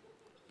name,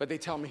 but they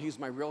tell me he's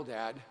my real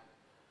dad,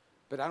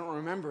 but I don't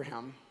remember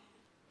him.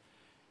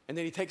 And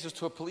then he takes us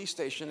to a police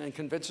station and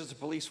convinces the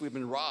police we've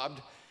been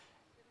robbed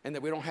and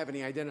that we don't have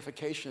any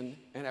identification.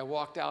 And I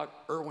walked out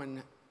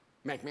Erwin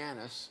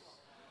McManus.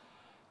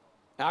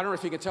 Now, I don't know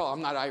if you can tell,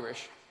 I'm not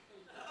Irish.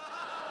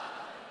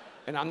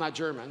 And I'm not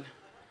German,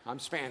 I'm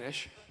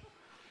Spanish.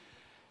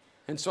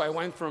 And so I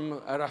went from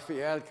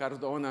Rafael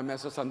Cardona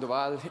Mesa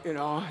Sandoval, you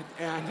know,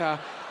 and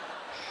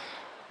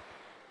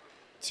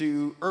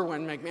to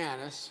Erwin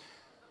McManus.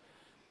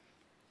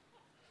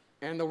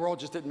 And the world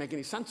just didn't make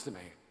any sense to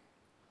me.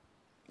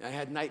 I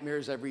had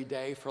nightmares every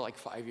day for like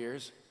 5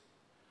 years.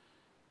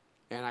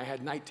 And I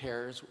had night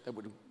terrors that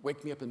would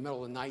wake me up in the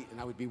middle of the night,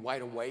 and I would be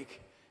wide awake,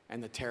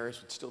 and the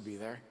terrors would still be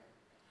there.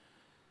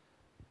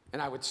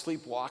 And I would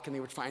sleepwalk, and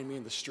they would find me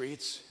in the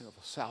streets of El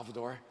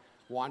Salvador,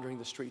 wandering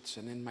the streets.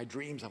 And in my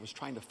dreams, I was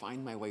trying to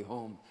find my way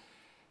home,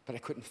 but I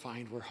couldn't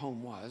find where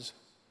home was.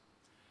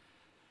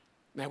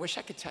 And I wish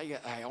I could tell you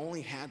I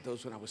only had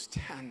those when I was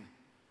 10.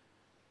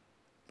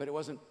 But it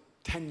wasn't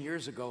 10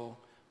 years ago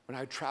when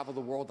I would travel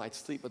the world, I'd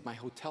sleep with my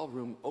hotel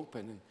room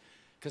open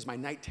because my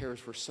night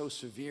terrors were so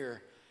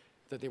severe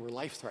that they were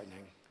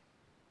life-threatening.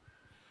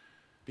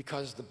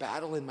 Because the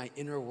battle in my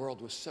inner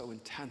world was so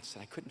intense that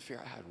I couldn't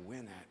figure out how to win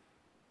it.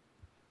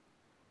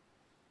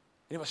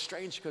 And it was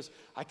strange because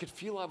I could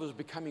feel I was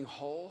becoming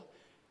whole,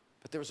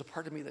 but there was a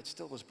part of me that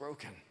still was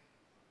broken.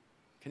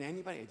 Can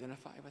anybody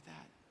identify with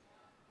that?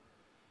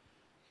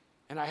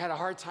 And I had a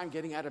hard time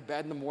getting out of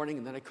bed in the morning,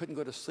 and then I couldn't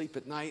go to sleep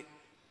at night.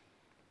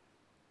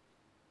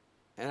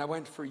 And I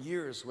went for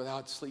years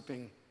without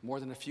sleeping more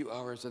than a few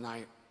hours a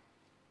night.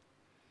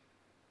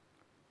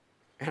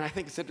 And I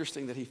think it's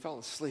interesting that he fell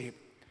asleep.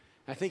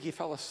 I think he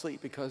fell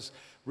asleep because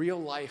real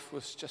life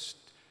was just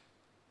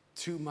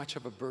too much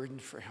of a burden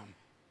for him.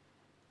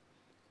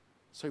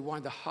 So he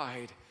wanted to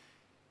hide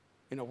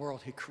in a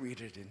world he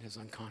created in his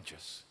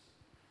unconscious.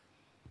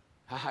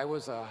 I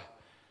was a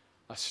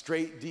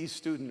straight D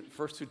student,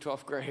 1st through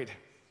 12th grade.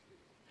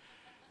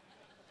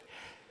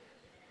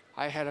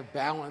 I had a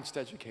balanced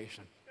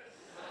education.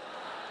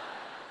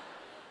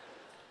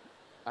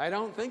 I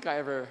don't think I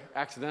ever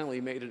accidentally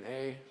made an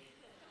A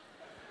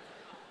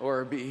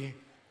or a B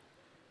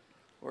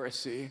or a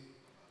C.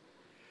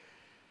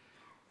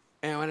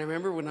 And I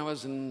remember when I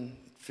was in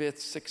 5th,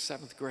 6th,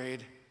 7th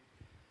grade,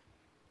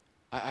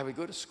 I would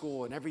go to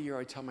school, and every year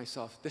I'd tell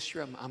myself, this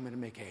year I'm going to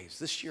make A's.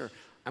 This year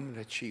I'm going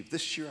to achieve.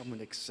 This year I'm going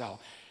to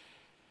excel.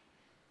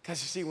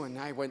 Because you see, when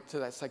I went to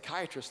that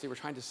psychiatrist, they were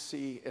trying to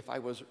see if I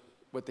was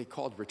what they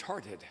called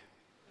retarded.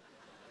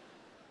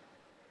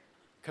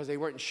 Because they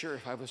weren't sure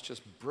if I was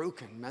just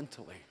broken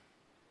mentally.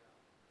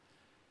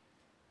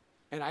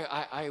 And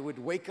I would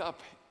wake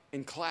up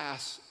in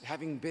class,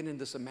 having been in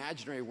this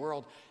imaginary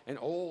world, and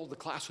all the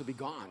class would be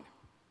gone.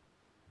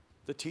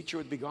 The teacher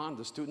would be gone,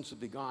 the students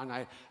would be gone.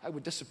 I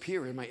would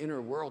disappear in my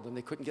inner world, and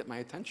they couldn't get my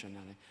attention,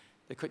 and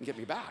they couldn't get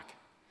me back.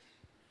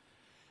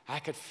 I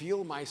could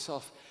feel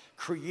myself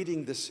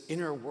creating this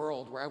inner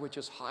world where I would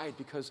just hide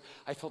because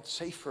I felt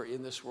safer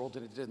in this world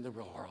than it did in the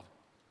real world.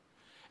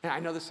 And I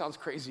know this sounds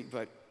crazy,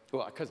 but,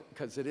 well,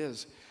 because it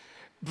is.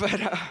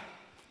 But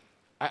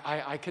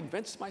I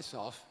convinced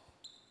myself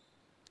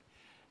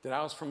that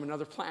I was from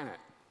another planet.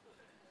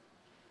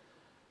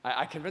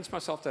 I convinced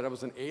myself that I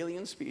was an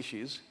alien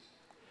species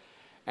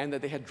and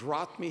that they had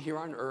dropped me here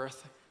on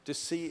Earth to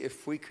see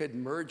if we could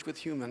merge with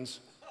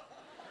humans.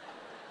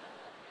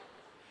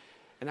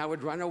 And I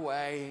would run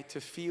away to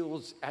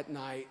fields at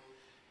night,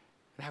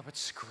 and I would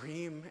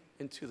scream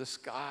into the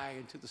sky,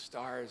 into the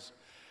stars,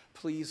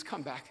 please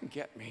come back and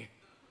get me.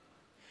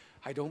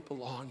 I don't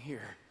belong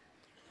here.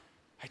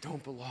 I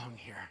don't belong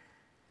here.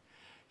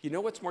 You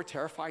know what's more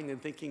terrifying than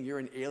thinking you're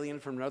an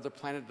alien from another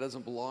planet that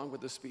doesn't belong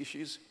with the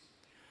species?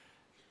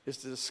 Is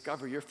to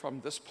discover you're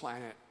from this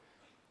planet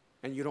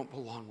and you don't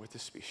belong with the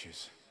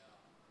species.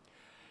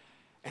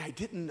 And I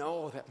didn't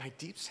know that my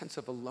deep sense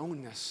of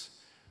aloneness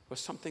was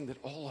something that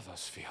all of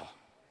us feel.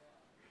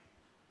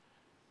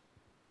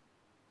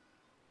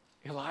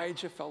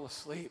 Elijah fell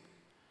asleep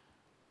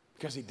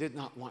because he did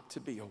not want to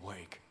be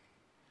awake.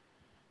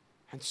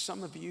 And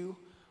some of you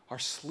are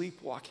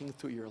sleepwalking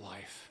through your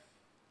life,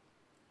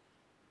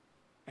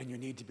 and you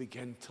need to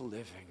begin to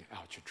living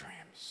out your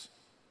dreams.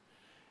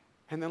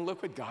 And then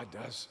look what God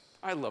does.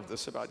 I love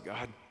this about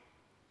God.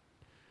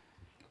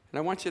 And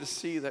I want you to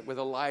see that with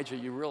Elijah,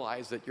 you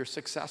realize that your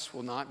success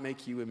will not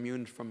make you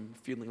immune from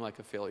feeling like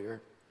a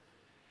failure.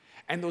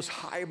 And those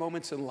high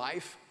moments in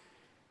life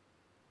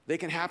They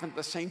can happen at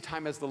the same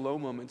time as the low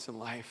moments in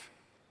life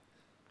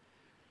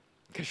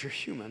because you're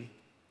human.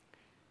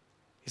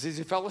 He says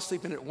he fell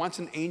asleep and at once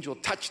an angel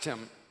touched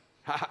him.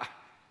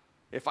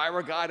 If I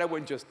were God, I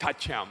wouldn't just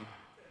touch him.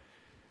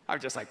 I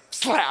would just like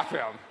slap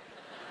him.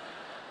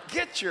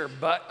 Get your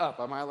butt up.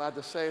 Am I allowed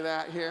to say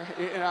that here?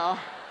 You know?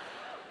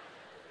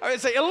 I would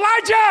say,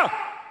 Elijah,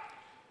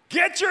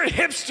 get your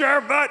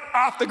hipster butt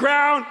off the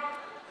ground.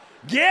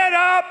 Get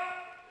up,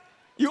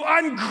 you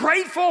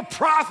ungrateful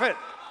prophet.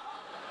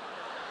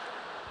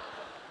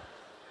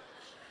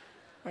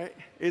 Right?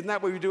 Isn't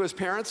that what we do as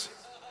parents?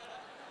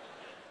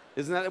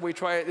 Isn't that the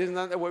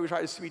way we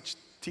try to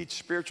teach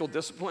spiritual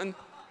discipline?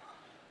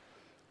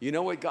 You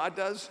know what God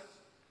does?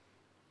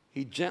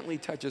 He gently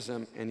touches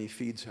him and he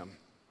feeds him.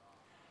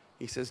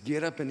 He says,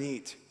 get up and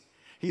eat.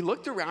 He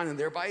looked around and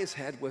there by his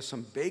head was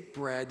some baked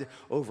bread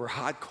over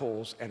hot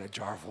coals and a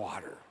jar of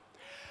water.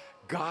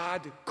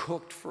 God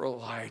cooked for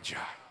Elijah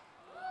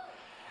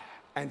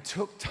and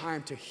took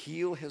time to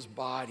heal his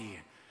body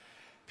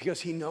because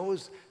he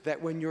knows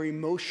that when you're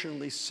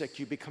emotionally sick,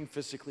 you become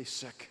physically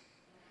sick.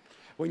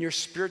 When you're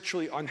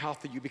spiritually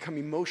unhealthy, you become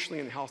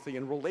emotionally unhealthy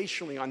and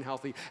relationally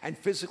unhealthy and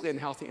physically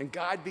unhealthy. And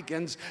God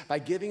begins by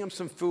giving him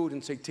some food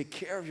and saying, take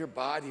care of your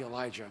body,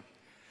 Elijah.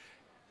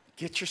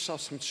 Get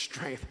yourself some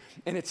strength.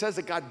 And it says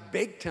that God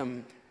baked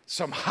him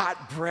some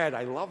hot bread.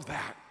 I love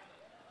that.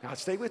 Now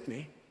stay with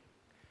me.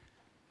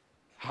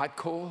 Hot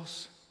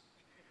coals,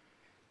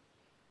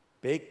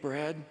 baked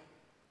bread,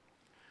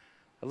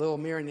 a little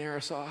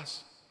marinara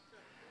sauce,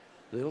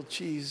 little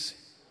cheese,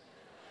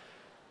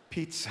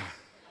 pizza.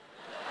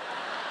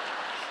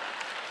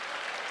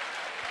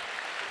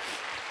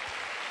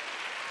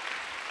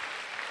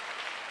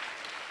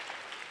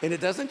 And it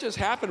doesn't just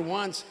happen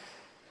once.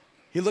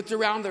 He looked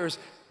around, there's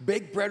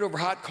baked bread over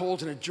hot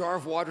coals and a jar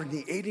of water, and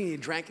he ate and he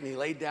drank and he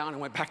laid down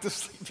and went back to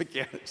sleep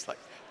again. It's like,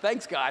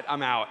 thanks God,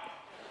 I'm out.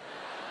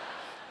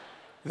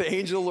 The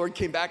angel of the Lord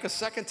came back a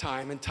second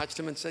time and touched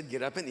him and said,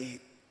 get up and eat.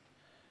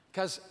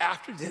 Because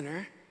after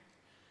dinner,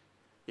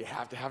 you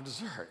have to have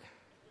dessert.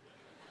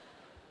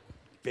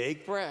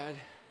 Baked bread,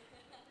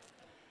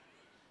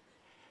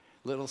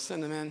 little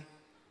cinnamon,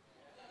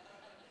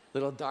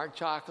 little dark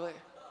chocolate,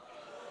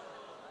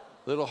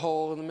 little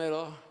hole in the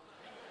middle,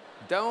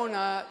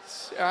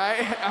 donuts, all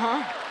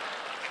right?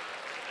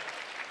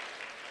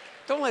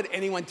 Don't let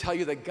anyone tell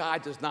you that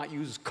God does not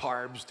use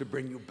carbs to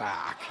bring you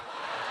back.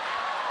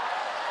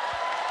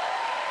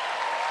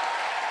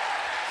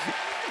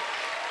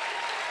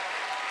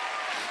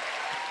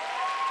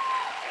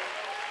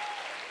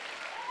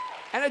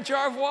 And a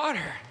jar of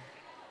water,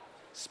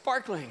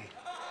 sparkling.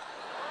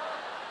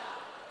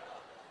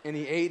 And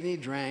he ate and he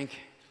drank.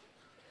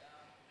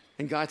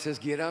 And God says,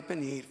 get up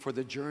and eat, for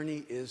the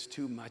journey is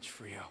too much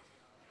for you.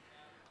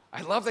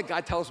 I love that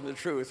God tells him the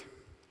truth.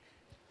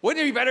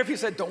 Wouldn't it be better if he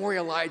said, don't worry,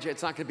 Elijah,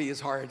 it's not going to be as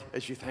hard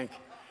as you think.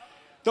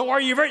 Don't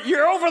worry,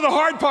 you're over the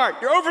hard part.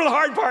 You're over the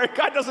hard part.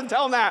 God doesn't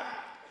tell him that.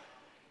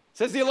 It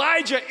says,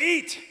 Elijah,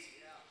 eat,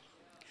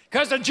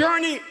 because the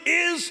journey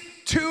is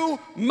too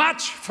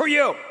much for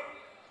you.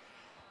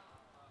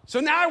 So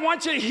now I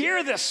want you to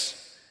hear this.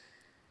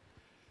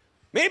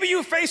 Maybe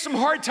you face some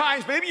hard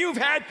times. Maybe you've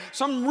had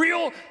some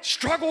real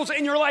struggles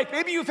in your life.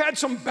 Maybe you've had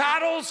some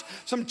battles,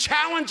 some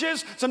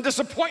challenges, some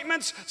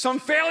disappointments, some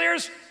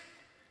failures.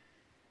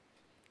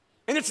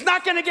 And it's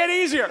not going to get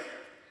easier.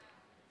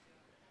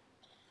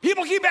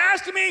 People keep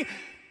asking me,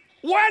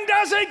 when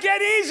does it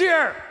get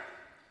easier?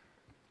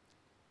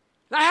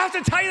 And I have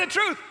to tell you the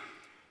truth.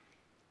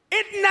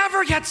 It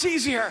never gets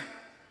easier.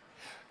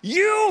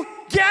 You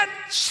get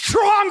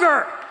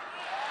stronger.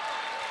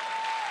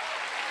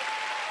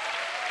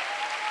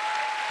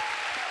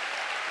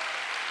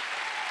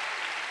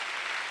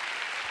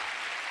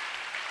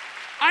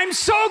 I'm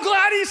so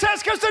glad he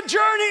says, because the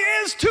journey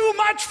is too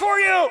much for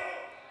you.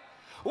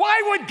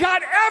 Why would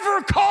God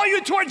ever call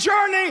you to a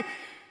journey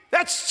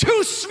that's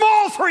too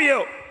small for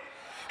you?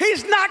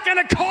 He's not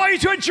going to call you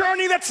to a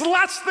journey that's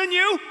less than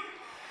you.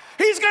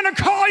 He's going to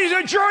call you to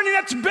a journey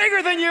that's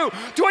bigger than you,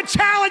 to a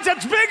challenge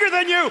that's bigger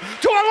than you,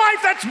 to a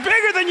life that's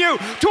bigger than you,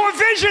 to a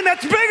vision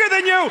that's bigger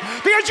than you,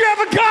 because you have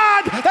a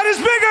God that is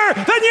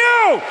bigger than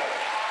you.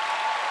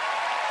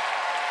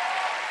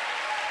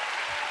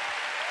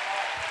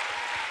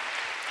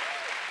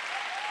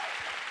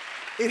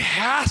 It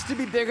has to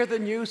be bigger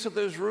than you so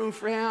there's room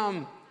for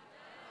him.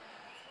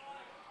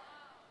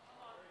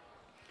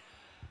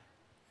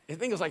 I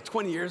think it was like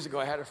 20 years ago,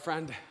 I had a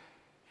friend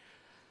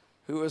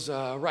who was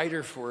a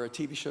writer for a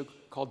TV show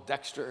called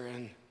Dexter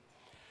and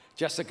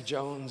Jessica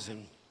Jones.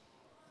 And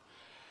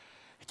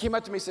he came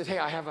up to me and said, hey,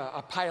 I have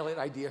a pilot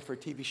idea for a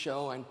TV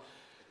show, and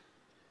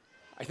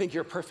I think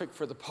you're perfect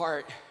for the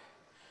part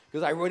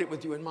because I wrote it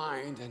with you in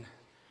mind. And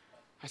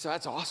I said,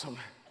 that's awesome.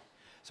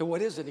 So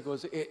what is it? He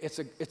goes, it's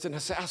an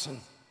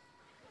assassin.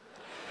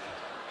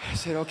 I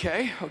said,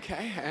 okay.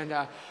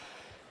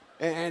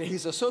 And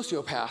he's a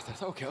sociopath. I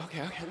said, okay.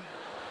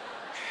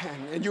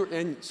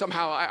 And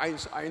somehow I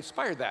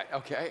inspired that,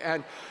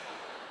 okay?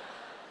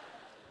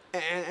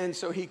 And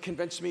so he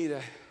convinced me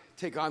to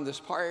take on this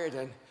part,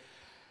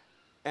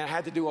 And I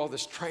had to do all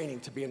this training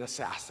to be an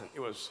assassin. It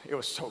was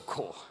so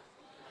cool.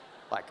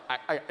 Like,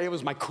 it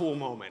was my cool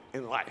moment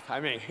in life. I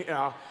mean,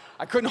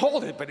 I couldn't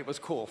hold it, but it was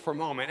cool for a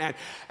moment.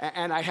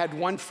 And I had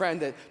one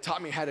friend that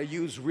taught me how to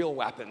use real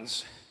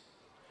weapons.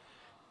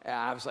 And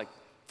I was like,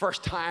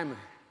 first time,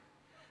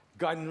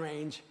 gun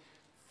range,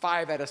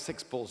 5 out of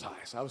 6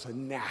 bullseyes. I was a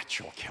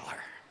natural killer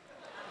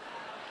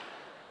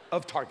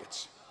of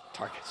targets.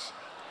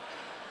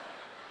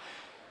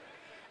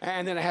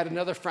 And then I had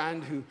another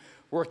friend who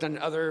worked on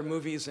other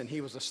movies, and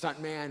he was a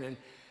stuntman, and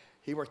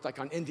he worked like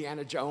on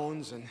Indiana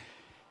Jones,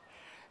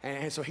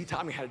 and so he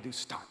taught me how to do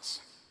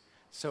stunts.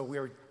 So we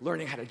were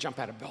learning how to jump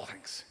out of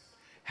buildings,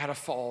 how to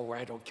fall where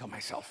I don't kill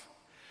myself.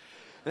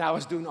 And I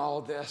was doing all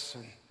of this,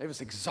 and it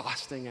was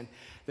exhausting. And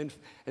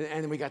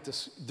then we got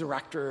this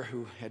director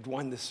who had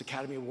won this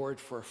Academy Award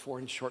for a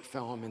foreign short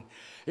film, and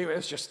it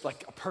was just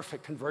like a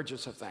perfect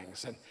convergence of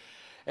things. And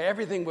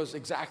everything was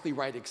exactly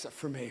right except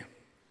for me.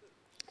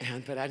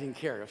 But I didn't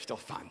care, it was still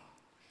fun.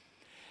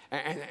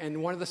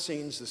 And one of the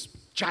scenes, this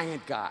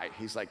giant guy,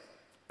 he's like,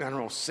 I don't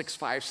know, 6'5",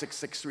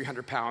 6'6",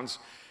 300 pounds.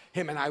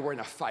 Him and I were in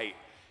a fight,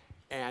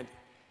 and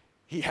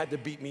he had to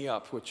beat me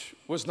up, which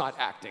was not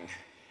acting.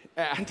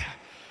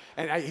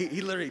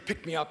 He literally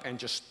picked me up and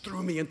just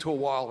threw me into a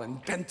wall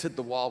and dented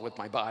the wall with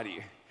my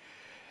body.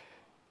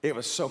 It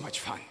was so much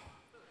fun.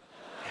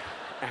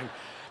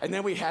 And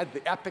then we had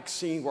the epic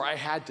scene where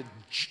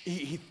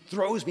he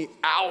throws me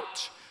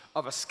out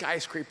of a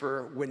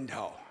skyscraper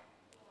window.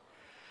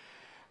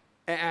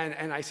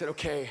 And I said,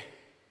 okay,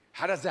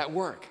 how does that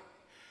work?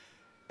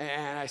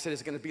 And I said,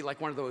 it's gonna be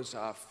like one of those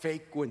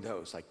fake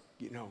windows, like,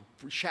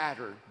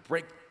 shattered,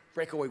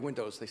 breakaway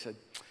windows. They said,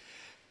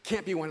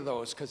 can't be one of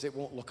those because it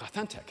won't look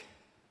authentic.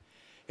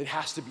 It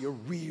has to be a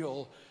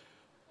real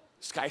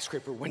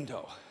skyscraper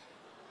window.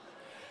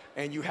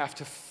 And you have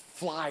to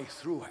fly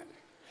through it.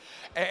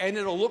 And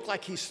it'll look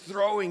like he's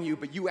throwing you,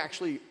 but you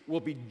actually will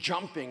be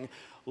jumping,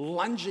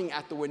 lunging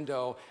at the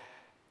window,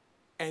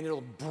 and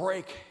it'll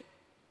break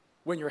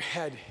when your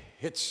head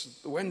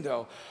hits the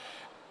window.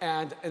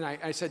 And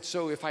I said,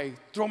 so if I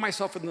throw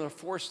myself into the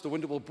force, the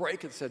window will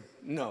break? And said,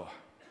 no.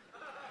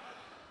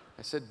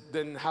 I said,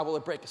 then how will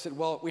it break? I said,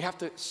 well, we have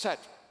to set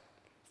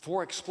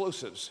 4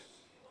 explosives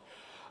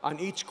on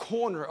each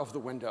corner of the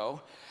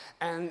window,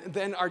 and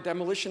then our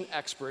demolition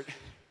expert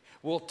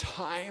will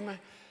time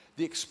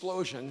the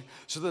explosion,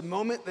 so the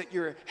moment that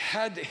your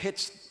head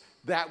hits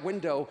that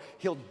window,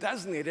 he'll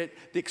designate it,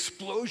 the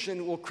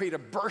explosion will create a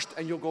burst,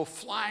 and you'll go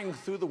flying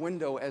through the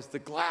window as the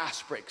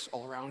glass breaks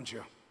all around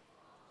you.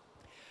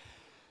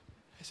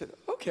 I said,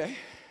 okay.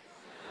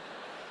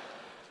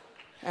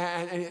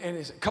 And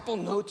a couple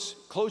notes: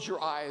 close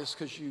your eyes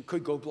because you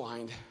could go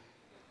blind.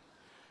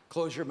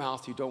 Close your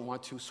mouth, you don't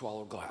want to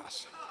swallow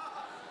glass.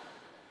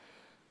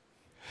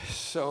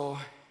 So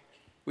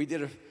we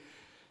did a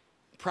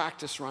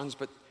practice runs,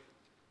 but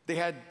they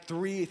had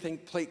 3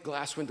 plate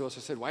glass windows.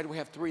 I said, why do we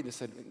have 3? They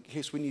said, in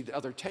case we need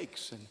other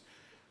takes. And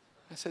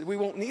I said, we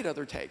won't need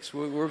other takes.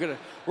 We're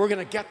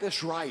gonna get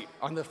this right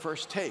on the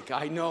first take.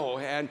 I know.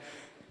 And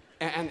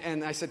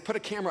I said, put a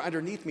camera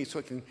underneath me so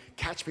it can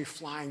catch me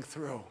flying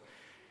through.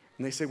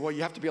 And they said, well,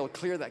 you have to be able to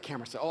clear that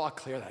camera. I said, oh, I'll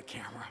clear that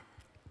camera.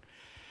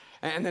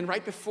 And then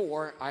right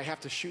before I have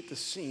to shoot the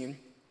scene,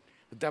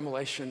 the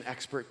demolition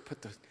expert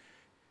put the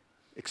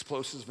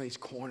explosives in each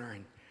corner,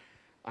 and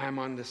I'm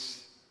on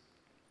this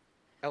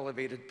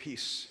elevated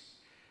piece,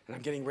 and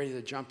I'm getting ready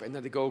to jump, and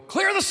then they go,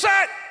 clear the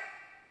set!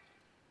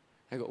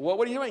 I go, well,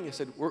 what are you doing? He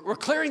said, we're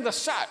clearing the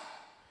set. I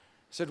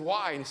said,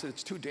 why? And he said,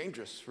 it's too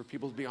dangerous for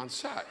people to be on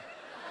set.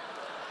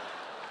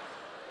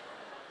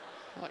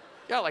 I'm like,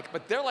 yeah,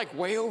 but they're like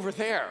way over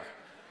there.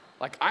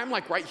 Like, I'm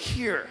like right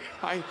here.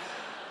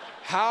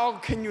 How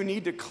can you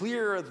need to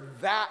clear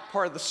that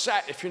part of the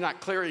set if you're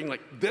not clearing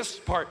like this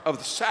part of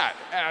the set?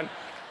 And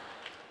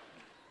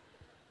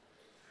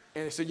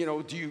they said,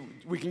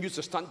 we can use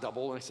the stunt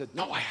double. And I said,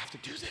 no, I have to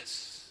do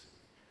this.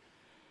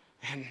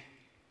 And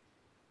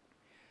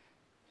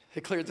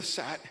they cleared the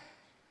set.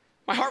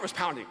 My heart was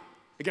pounding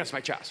against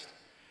my chest.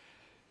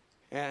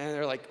 And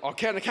they're like,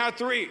 okay, on the count of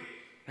 3.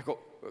 I go,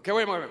 okay,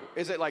 wait a moment.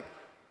 Is it like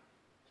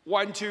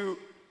 1, 2,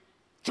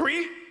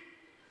 3?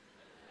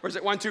 Or is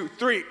it 1, 2,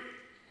 3? I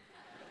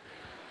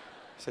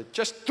said,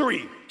 just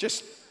 3.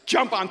 Just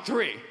jump on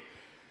 3.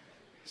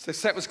 So the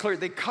set was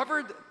cleared. They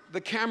covered the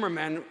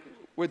cameramen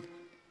with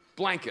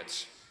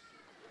blankets.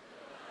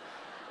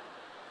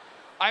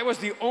 I was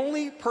the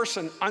only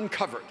person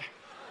uncovered.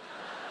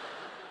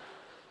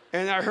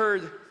 And I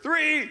heard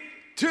 3,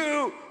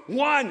 2,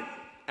 1.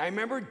 I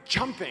remember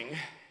jumping,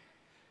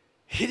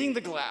 hitting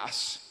the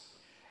glass,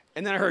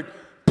 and then I heard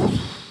poof.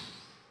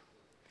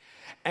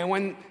 And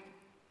when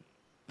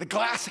the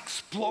glass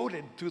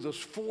exploded through those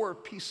 4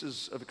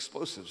 pieces of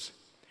explosives,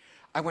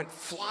 I went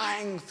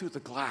flying through the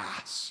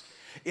glass.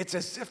 It's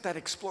as if that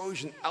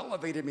explosion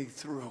elevated me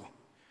through.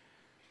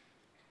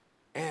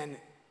 And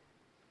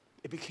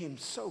it became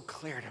so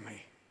clear to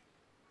me.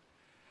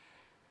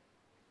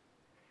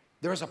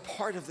 There was a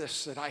part of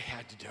this that I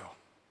had to do.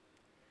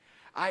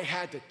 I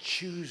had to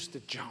choose to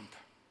jump.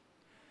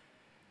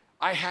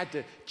 I had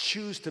to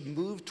choose to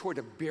move toward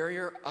a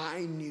barrier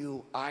I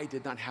knew I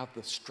did not have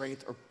the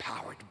strength or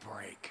power to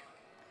break.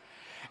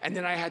 And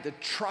then I had to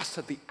trust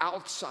that the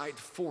outside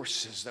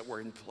forces that were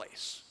in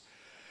place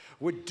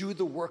would do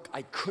the work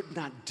I could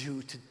not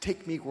do to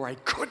take me where I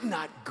could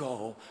not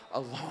go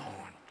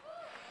alone.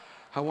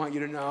 I want you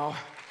to know,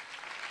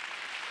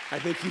 I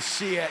think you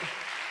see it.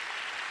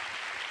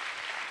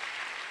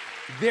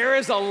 There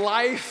is a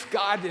life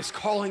God is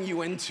calling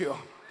you into.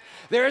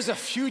 There is a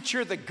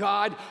future that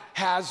God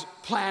has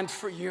planned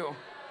for you.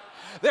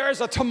 There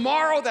is a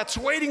tomorrow that's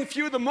waiting for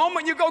you the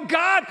moment you go,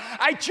 God,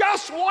 I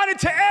just want it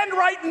to end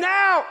right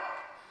now.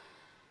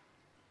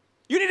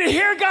 You need to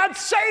hear God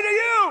say to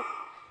you,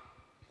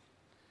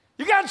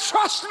 you got to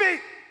trust me.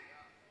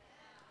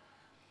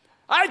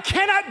 I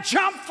cannot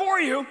jump for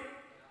you.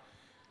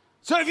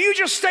 So if you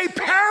just stay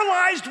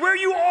paralyzed where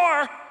you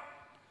are,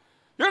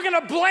 you're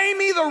going to blame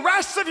me the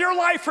rest of your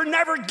life for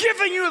never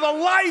giving you the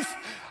life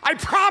I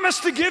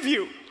promised to give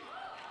you.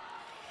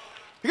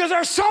 Because there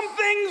are some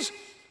things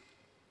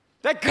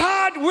that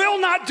God will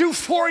not do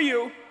for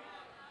you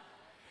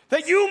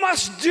that you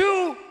must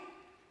do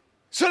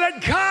so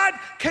that God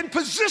can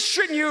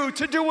position you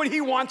to do what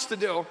He wants to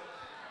do.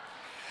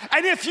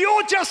 And if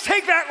you'll just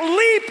take that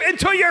leap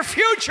into your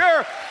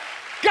future,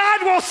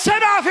 God will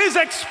set off His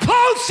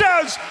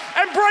explosives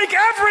and break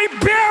every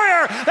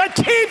barrier that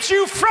keeps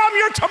you from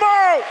your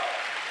tomorrow.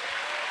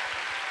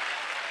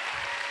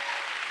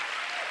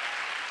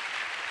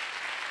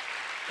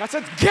 God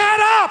said, get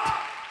up!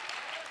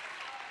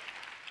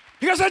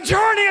 Because the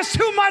journey is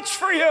too much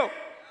for you.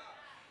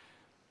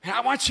 And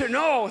I want you to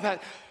know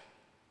that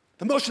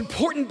the most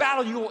important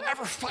battle you will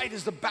ever fight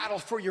is the battle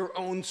for your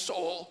own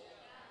soul.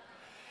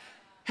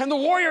 And the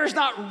warrior is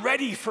not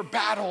ready for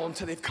battle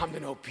until they've come to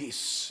know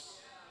peace.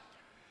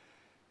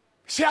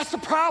 See, that's the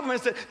problem,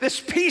 is that this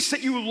peace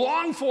that you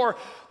long for,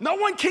 no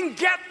one can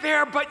get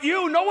there but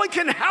you. No one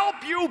can help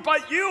you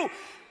but you.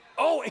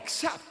 Oh,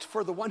 except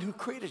for the one who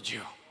created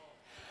you.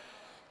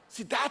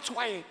 See, that's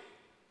why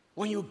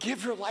when you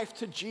give your life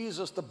to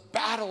Jesus, the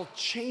battle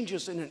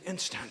changes in an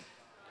instant.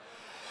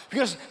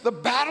 Because the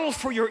battle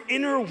for your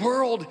inner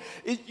world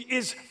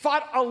is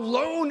fought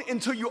alone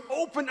until you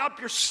open up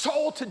your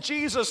soul to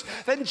Jesus.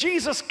 Then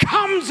Jesus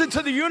comes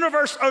into the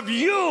universe of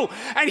you,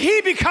 and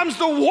He becomes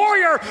the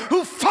warrior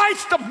who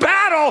fights the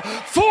battle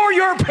for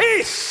your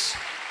peace.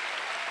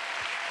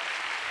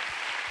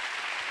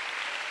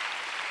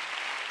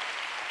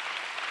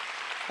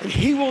 And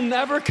He will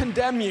never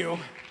condemn you.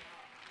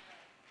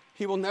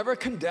 He will never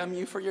condemn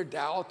you for your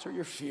doubt or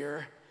your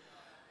fear.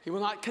 He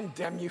will not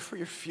condemn you for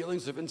your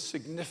feelings of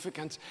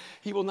insignificance.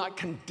 He will not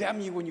condemn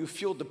you when you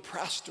feel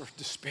depressed or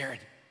despaired.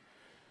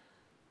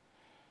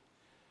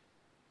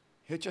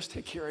 He'll just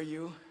take care of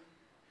you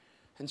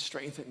and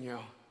strengthen you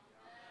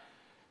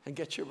and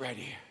get you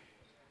ready,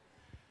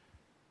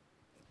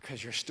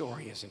 because your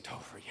story isn't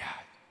over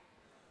yet.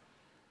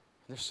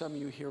 And there's some of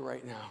you here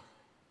right now.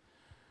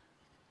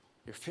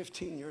 You're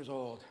 15 years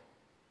old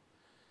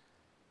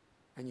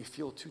and you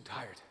feel too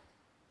tired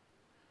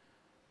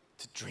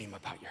to dream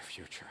about your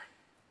future.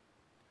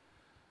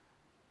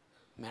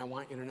 Man, I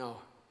want you to know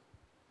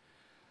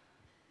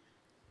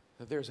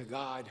that there's a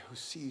God who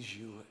sees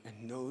you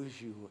and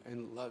knows you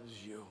and loves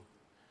you.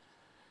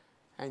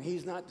 And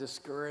He's not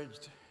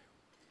discouraged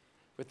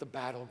with the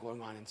battle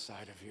going on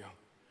inside of you.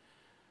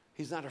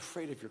 He's not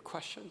afraid of your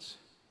questions.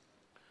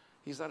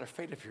 He's not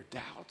afraid of your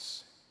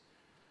doubts.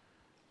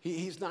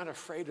 He's not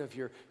afraid of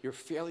your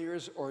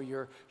failures or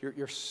your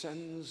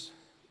sins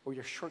or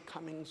your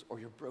shortcomings or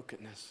your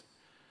brokenness.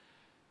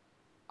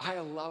 I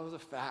love the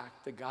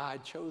fact that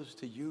God chose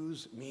to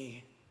use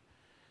me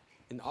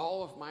in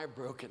all of my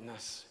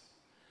brokenness,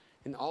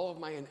 in all of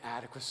my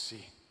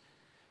inadequacy,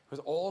 with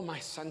all my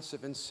sense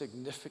of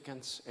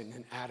insignificance and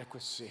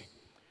inadequacy.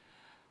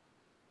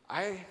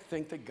 I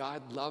think that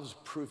God loves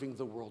proving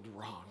the world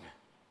wrong.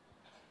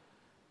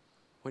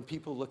 When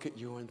people look at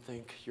you and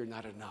think you're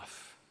not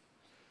enough,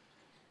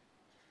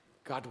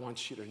 God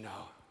wants you to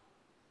know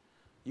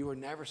you were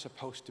never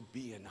supposed to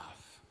be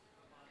enough.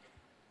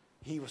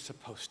 He was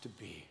supposed to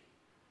be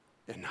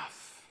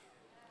enough.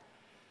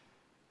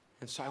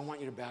 And so I want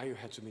you to bow your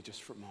heads with me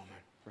just for a moment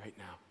right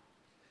now.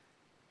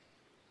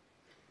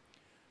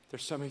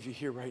 There's some of you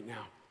here right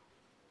now,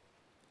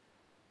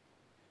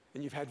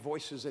 and you've had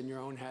voices in your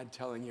own head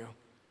telling you,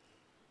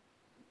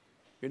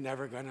 you're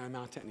never going to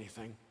amount to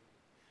anything.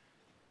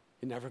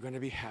 You're never going to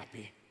be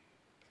happy.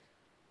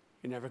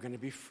 You're never going to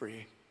be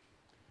free.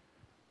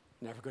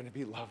 You're never going to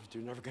be loved.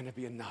 You're never going to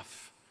be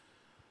enough.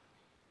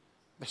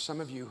 But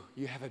some of you,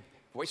 you have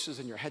voices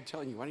in your head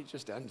telling you, why don't you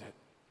just end it?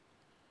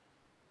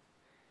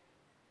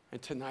 And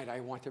tonight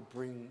I want to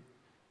bring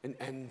an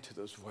end to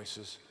those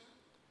voices.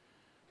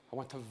 I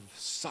want to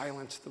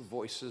silence the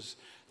voices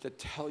that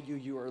tell you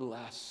you are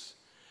less.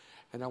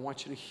 And I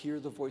want you to hear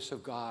the voice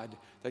of God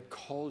that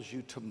calls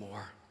you to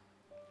more.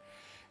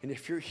 And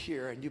if you're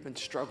here and you've been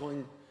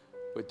struggling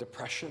with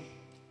depression,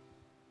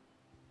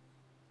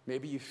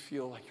 maybe you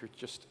feel like you're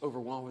just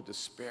overwhelmed with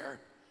despair.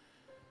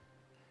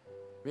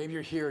 Maybe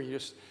you're here and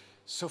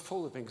so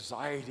full of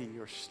anxiety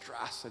or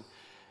stress,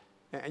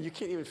 and you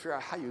can't even figure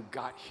out how you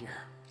got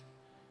here.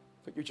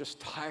 But you're just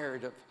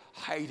tired of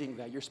hiding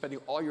that. You're spending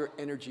all your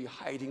energy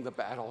hiding the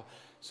battle,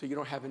 so you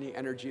don't have any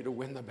energy to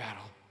win the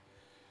battle.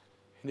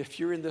 And if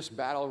you're in this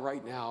battle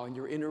right now and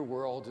your inner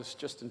world is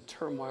just in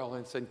turmoil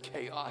and it's in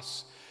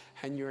chaos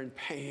and you're in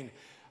pain,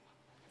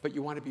 but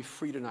you want to be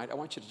free tonight, I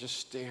want you to just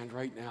stand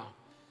right now.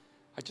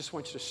 I just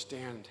want you to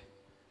stand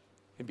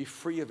and be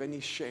free of any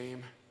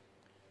shame.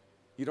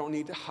 You don't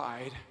need to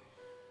hide.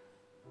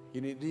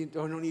 You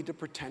don't need to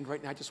pretend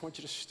right now. I just want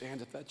you to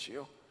stand if that's you.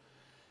 You're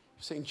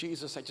saying,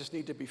 Jesus, I just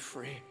need to be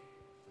free.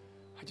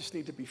 I just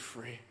need to be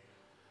free.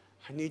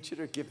 I need you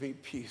to give me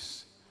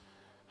peace.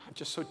 I'm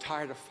just so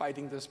tired of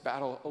fighting this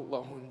battle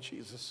alone,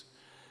 Jesus.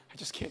 I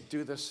just can't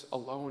do this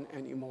alone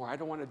anymore. I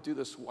don't want to do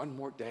this one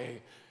more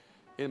day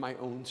in my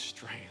own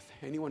strength.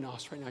 Anyone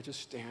else right now,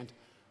 just stand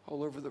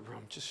all over the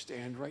room. Just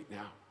stand right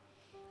now.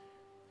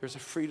 There's a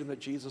freedom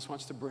that Jesus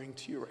wants to bring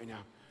to you right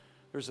now.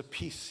 There's a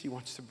peace he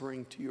wants to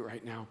bring to you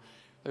right now.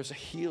 There's a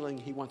healing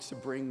he wants to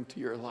bring to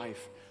your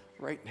life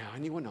right now.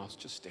 Anyone else,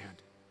 just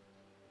stand.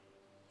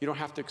 You don't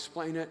have to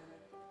explain it.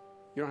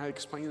 You don't have to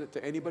explain it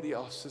to anybody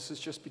else. This is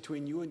just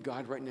between you and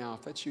God right now.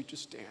 If that's you,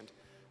 just stand.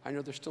 I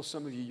know there's still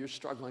some of you, you're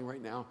struggling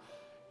right now.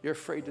 You're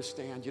afraid to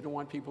stand. You don't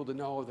want people to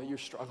know that you're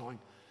struggling.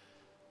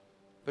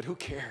 But who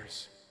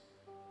cares?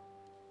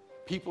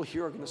 People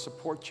here are going to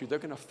support you. They're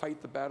going to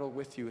fight the battle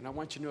with you. And I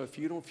want you to know, if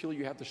you don't feel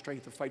you have the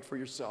strength to fight for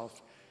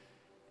yourself,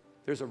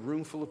 there's a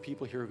room full of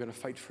people here who are going to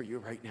fight for you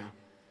right now.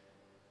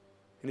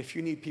 And if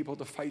you need people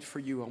to fight for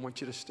you, I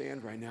want you to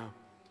stand right now.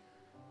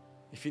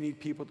 If you need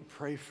people to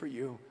pray for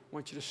you, I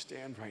want you to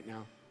stand right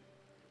now.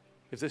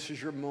 If this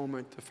is your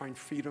moment to find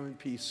freedom and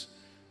peace,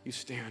 you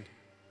stand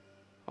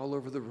all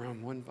over the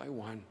room, one by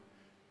one.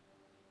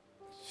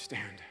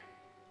 Stand.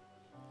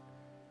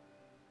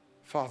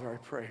 Father, I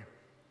pray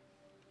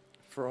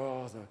for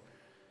all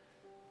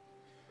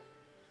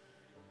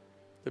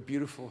the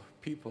beautiful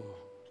people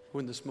who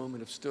in this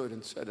moment have stood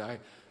and said,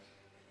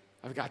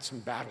 I've got some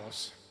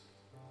battles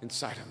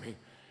inside of me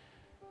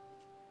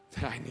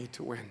that I need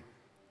to win.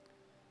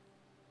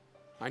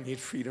 I need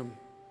freedom.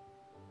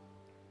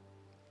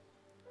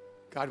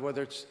 God,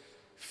 whether it's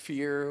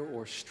fear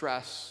or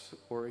stress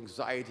or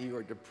anxiety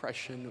or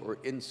depression or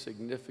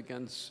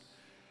insignificance,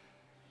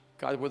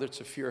 God, whether it's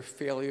a fear of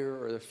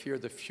failure or the fear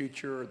of the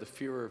future or the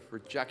fear of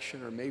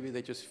rejection, or maybe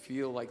they just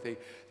feel like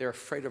they're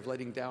afraid of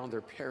letting down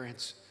their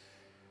parents.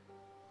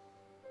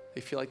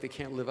 They feel like they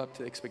can't live up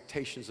to the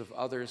expectations of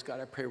others. God,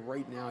 I pray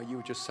right now you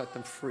would just set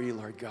them free,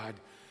 Lord God.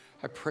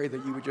 I pray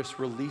that you would just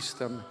release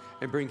them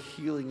and bring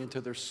healing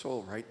into their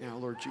soul right now,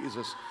 Lord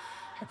Jesus.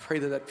 I pray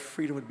that that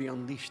freedom would be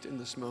unleashed in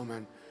this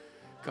moment.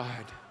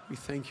 God, we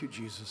thank you,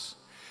 Jesus.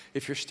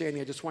 If you're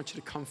standing, I just want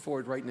you to come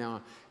forward right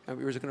now, and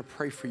we're just going to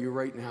pray for you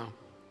right now.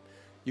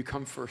 You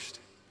come first.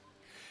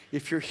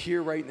 If you're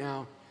here right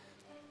now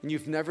and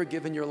you've never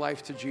given your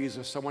life to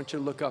Jesus, I want you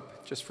to look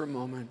up just for a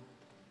moment.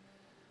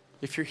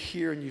 If you're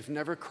here and you've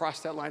never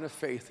crossed that line of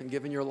faith and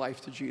given your life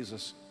to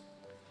Jesus,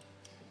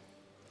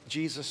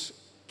 Jesus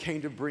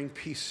came to bring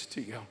peace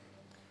to you.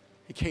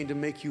 He came to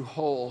make you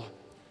whole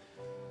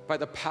by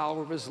the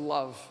power of his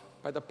love,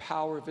 by the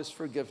power of his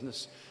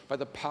forgiveness, by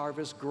the power of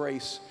his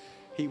grace.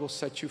 He will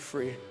set you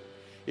free.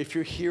 If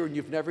you're here and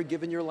you've never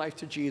given your life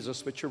to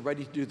Jesus, but you're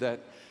ready to do that,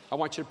 I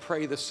want you to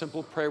pray this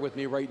simple prayer with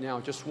me right now.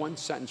 Just one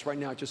sentence right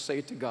now. Just say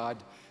it to God.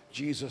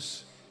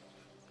 Jesus,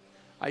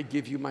 I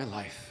give you my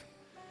life.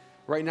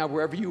 Right now,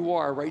 wherever you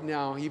are right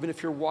now, even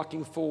if you're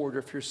walking forward or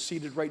if you're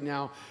seated right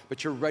now,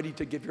 but you're ready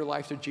to give your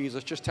life to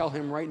Jesus, just tell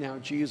him right now,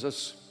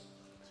 Jesus,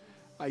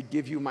 I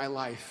give you my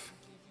life.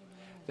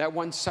 That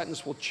one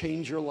sentence will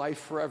change your life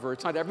forever.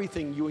 It's not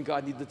everything you and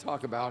God need to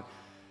talk about.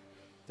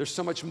 There's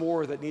so much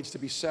more that needs to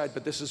be said,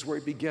 but this is where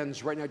it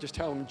begins. Right now, just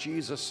tell him,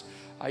 Jesus,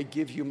 I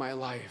give you my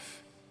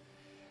life.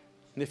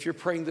 And if you're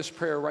praying this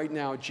prayer right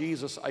now,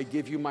 Jesus, I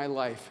give you my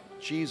life.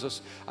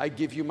 Jesus, I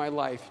give you my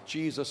life.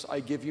 Jesus,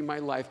 I give you my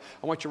life.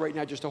 I want you right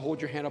now just to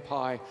hold your hand up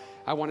high.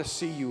 I want to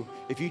see you.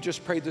 If you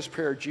just prayed this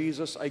prayer,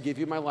 Jesus, I give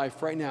you my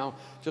life right now,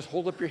 just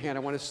hold up your hand.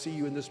 I want to see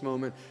you in this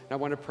moment, and I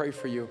want to pray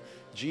for you.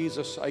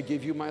 Jesus, I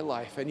give you my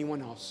life.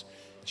 Anyone else?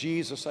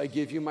 Jesus, I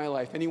give you my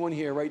life. Anyone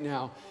here right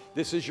now?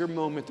 This is your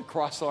moment to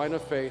cross the line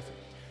of faith.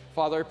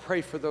 Father, I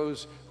pray for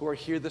those who are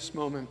here this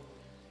moment,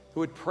 who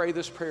would pray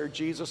this prayer,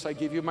 Jesus, I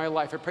give you my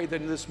life. I pray that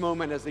in this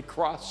moment as they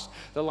cross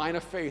the line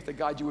of faith, that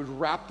God, you would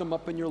wrap them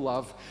up in your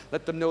love.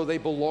 Let them know they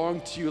belong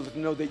to you. Let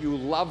them know that you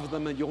love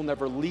them and you'll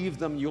never leave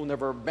them. You'll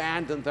never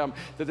abandon them.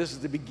 That this is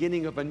the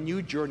beginning of a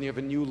new journey, of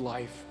a new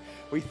life.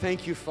 We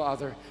thank you,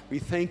 Father. We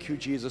thank you,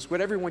 Jesus.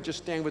 Would everyone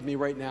just stand with me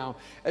right now?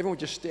 Everyone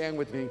just stand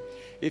with me.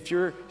 If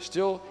you're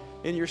still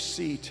in your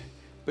seat,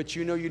 but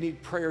you know you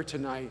need prayer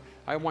tonight,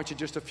 I want you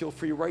just to feel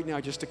free right now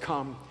just to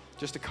come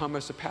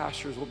as the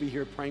pastors will be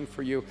here praying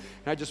for you.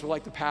 And I just would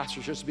like the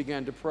pastors just to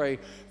begin to pray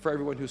for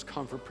everyone who's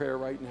come for prayer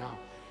right now.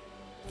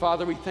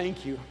 Father, we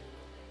thank you.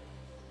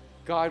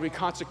 God, we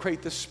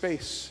consecrate this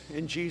space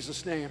in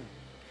Jesus' name.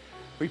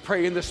 We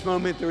pray in this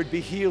moment there would be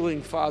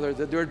healing, Father,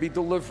 that there would be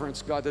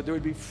deliverance, God, that there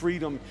would be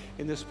freedom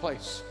in this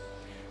place.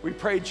 We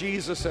pray,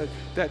 Jesus,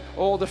 that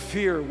all the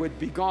fear would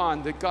be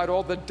gone, that, God,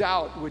 all the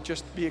doubt would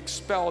just be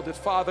expelled, that,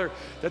 Father,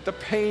 that the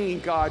pain,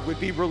 God, would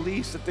be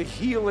released, that the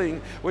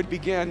healing would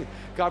begin.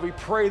 God, we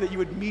pray that you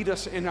would meet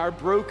us in our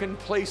broken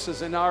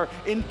places, in our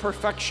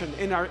imperfection,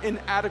 in our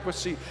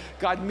inadequacy.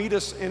 God, meet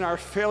us in our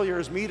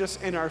failures, meet us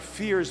in our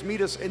fears,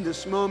 meet us in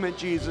this moment,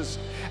 Jesus,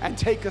 and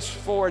take us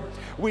forward.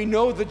 We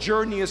know the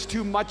journey is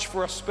too much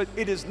for us, but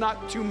it is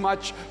not too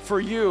much for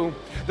you.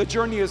 The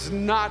journey is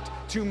not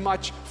too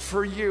much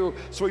for you.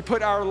 So we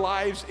put our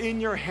lives in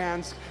your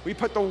hands. We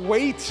put the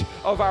weight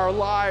of our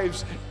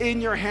lives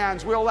in your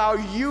hands. We allow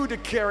you to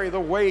carry the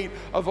weight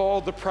of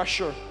all the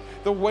pressure,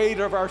 the weight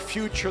of our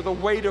future, the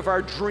weight of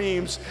our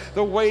dreams,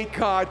 the weight,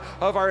 God,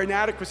 of our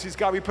inadequacies.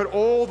 God, we put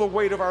all the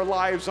weight of our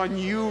lives on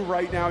you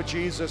right now,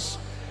 Jesus,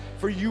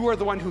 for you are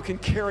the one who can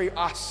carry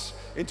us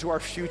into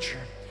our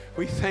future.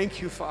 We thank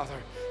you, Father.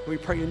 We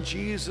pray in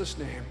Jesus'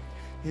 name.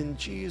 In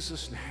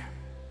Jesus' name.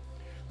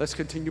 Let's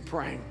continue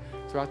praying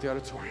throughout the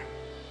auditorium.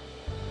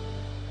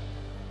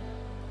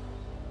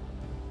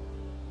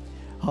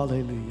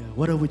 Hallelujah.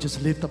 Why don't we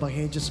just lift up our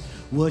hands, just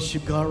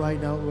worship God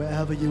right now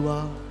wherever you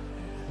are.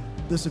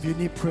 Those of you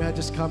who need prayer,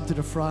 just come to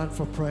the front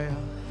for prayer.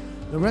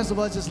 The rest of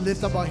us just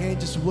lift up our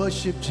hands, just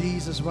worship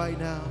Jesus right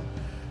now.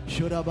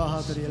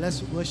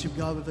 Let's worship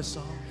God with a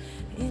song.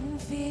 In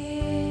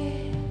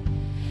fear,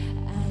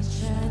 I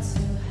tried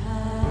to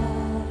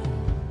hide,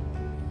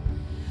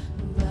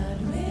 but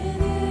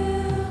with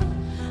you,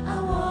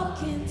 I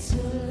walk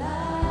into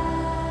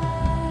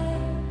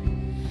light.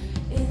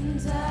 In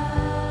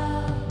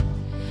doubt,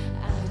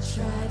 I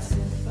tried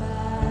to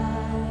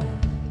fight,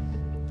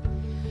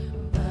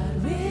 but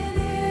with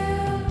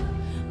you,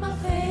 my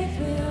faith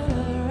will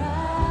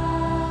arise.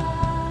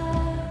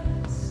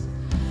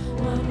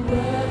 One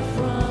word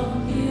from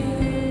you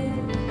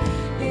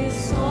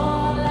is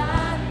all I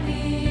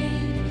need.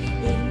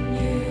 In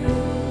you,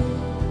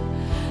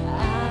 I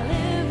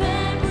live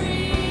and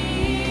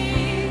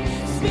breathe.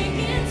 Speak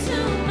into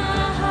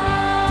my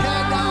heart.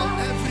 Tear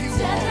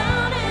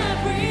down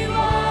every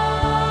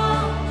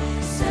wall.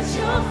 Set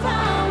your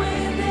fire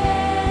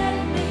within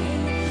me.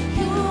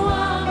 You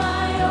are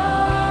my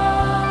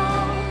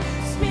all.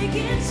 Speak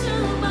into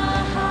my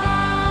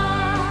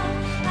heart.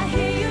 I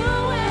hear you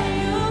when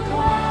you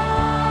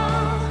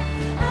call.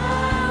 I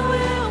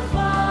will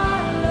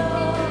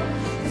follow,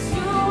 'cause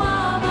you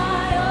are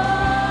my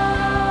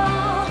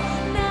all.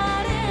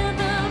 Not in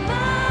the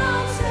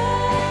mountain,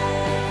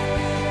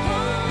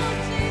 oh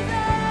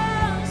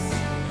Jesus.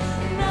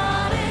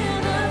 Not in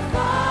the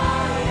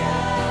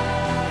fire,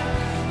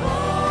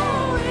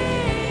 oh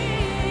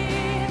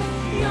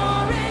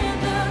you're in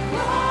the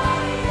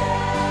quiet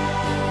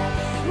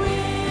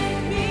with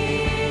me.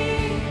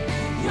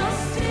 You're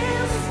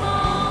still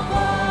small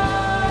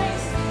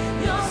voice.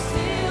 You're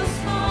still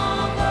small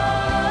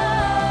voice.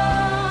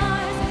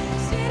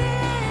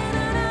 Sitting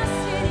in a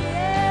city.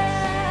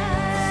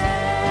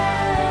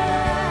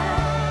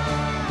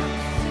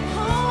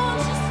 Oh,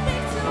 won't you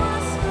speak to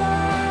us,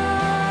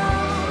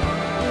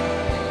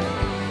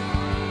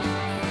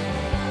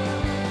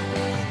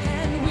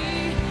 and we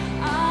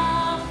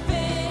are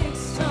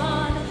fixed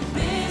on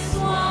this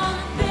one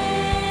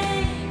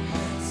thing,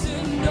 to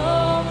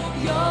know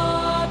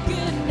your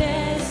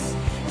goodness,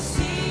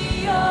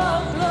 see your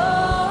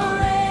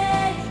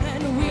glory,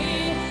 and we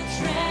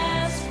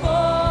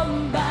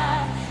transformed by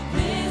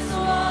this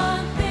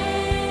one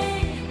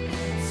thing,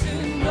 to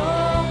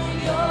know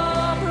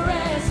your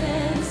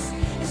presence,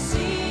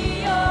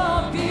 see your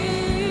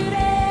beauty,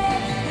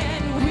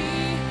 and we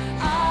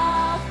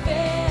are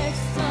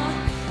fixed on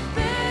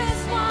this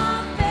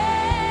one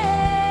thing.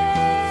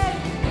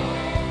 Know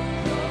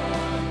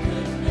your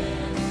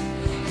goodness,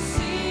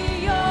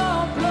 see your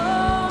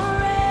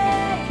glory.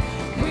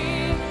 We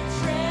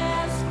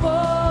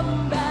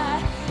transformed by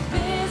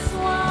this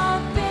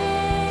one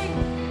thing,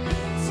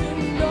 to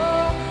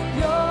know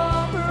your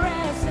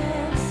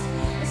presence,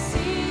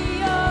 see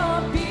your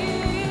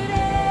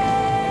beauty.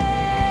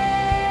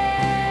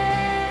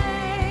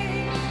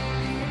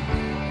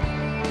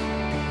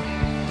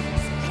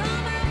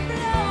 Come and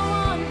blow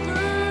on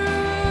through.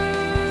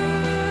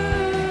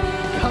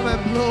 Come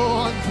and blow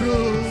on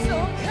through. So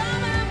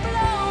come and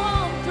blow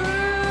on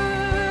through.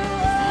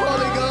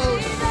 Holy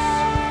Ghost,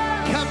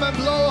 come and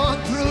blow on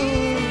through.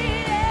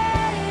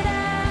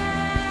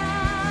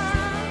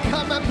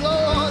 Come and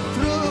blow on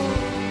through.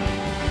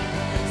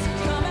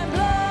 Come and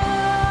blow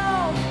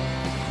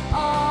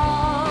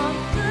on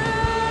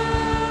through.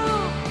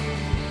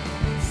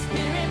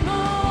 Spirit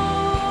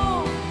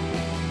move.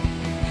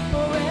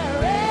 We're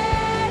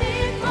ready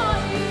for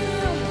you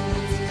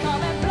to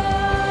come and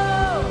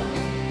blow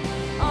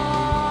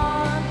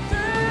on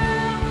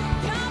through.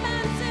 Come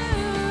and do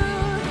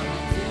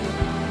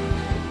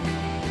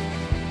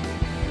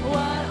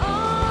what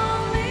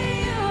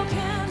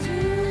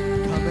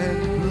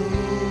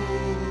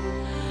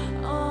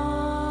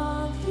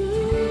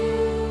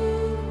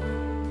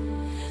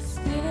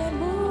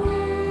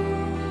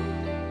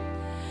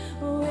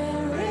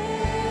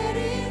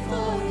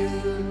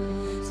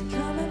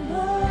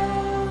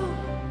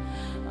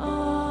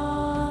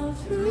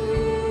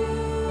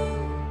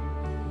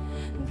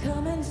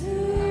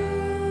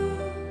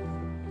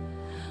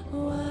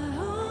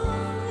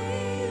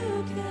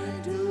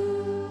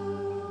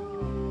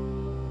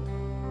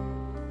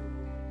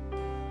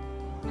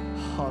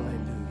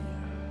Hallelujah.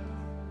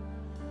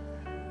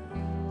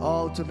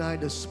 Oh,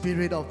 tonight the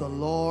Spirit of the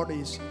Lord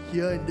is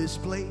here in this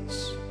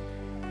place.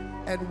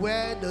 And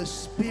where the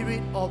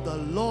Spirit of the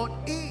Lord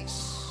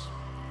is,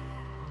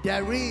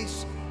 there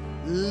is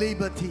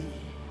liberty.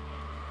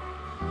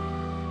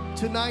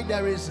 Tonight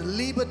there is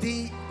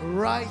liberty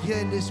right here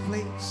in this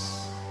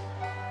place.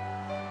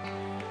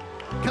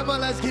 Come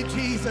on, let's give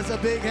Jesus a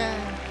big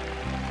hand.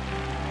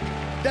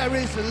 There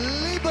is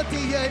liberty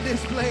here in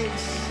this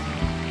place.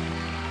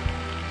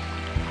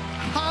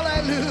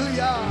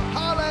 Hallelujah,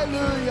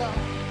 hallelujah,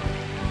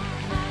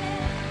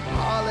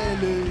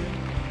 hallelujah,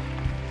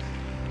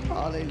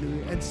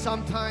 hallelujah. And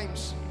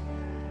sometimes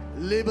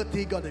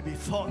liberty gotta be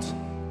fought.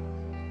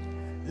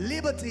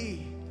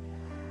 Liberty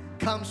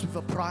comes with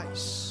a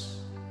price.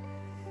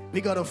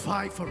 We gotta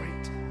fight for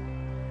it.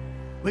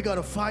 We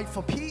gotta fight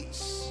for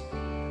peace.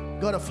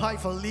 Gotta fight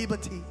for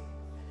liberty.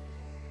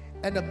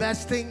 And the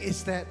best thing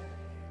is that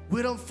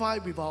we don't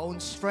fight with our own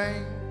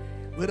strength.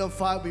 We don't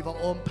fight with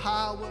our own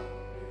power.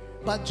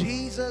 But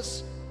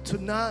Jesus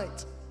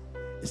tonight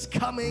is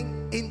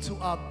coming into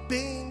our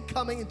being,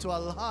 coming into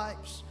our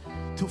lives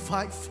to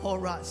fight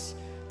for us,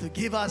 to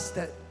give us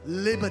that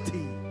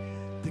liberty,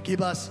 to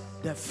give us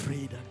that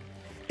freedom.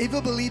 If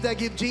you believe that,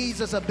 give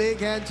Jesus a big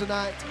hand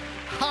tonight.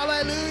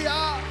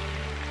 Hallelujah.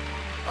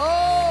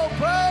 Oh,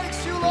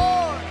 praise you,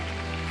 Lord.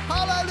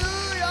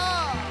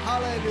 Hallelujah.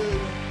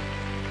 Hallelujah.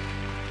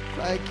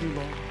 Thank you,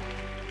 Lord.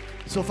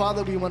 So,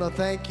 Father, we want to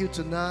thank you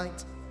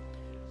tonight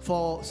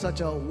for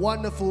such a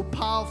wonderful,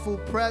 powerful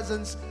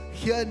presence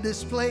here in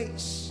this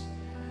place.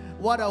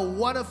 What a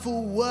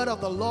wonderful word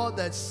of the Lord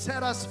that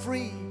set us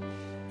free.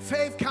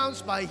 Faith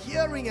comes by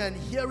hearing, and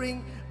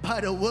hearing by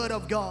the word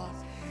of God.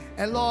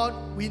 And Lord,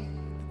 we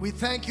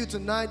thank you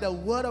tonight. The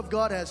word of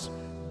God has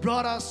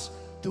brought us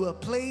to a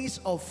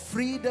place of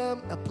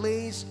freedom, a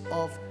place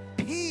of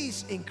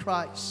peace in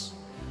Christ.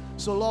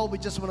 So Lord, we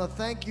just want to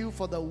thank you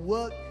for the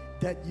work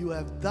that you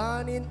have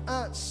done in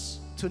us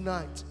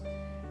tonight.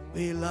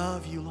 We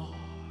love you, Lord.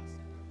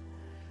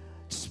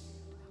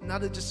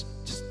 Just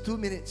 2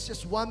 minutes,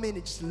 just 1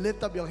 minute, just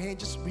lift up your hand,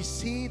 just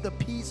receive the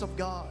peace of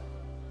God.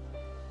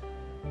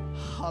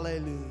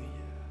 Hallelujah.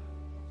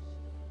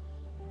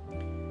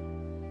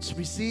 Just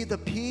receive the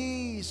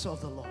peace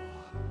of the Lord.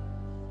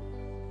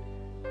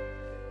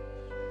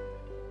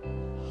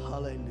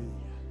 Hallelujah.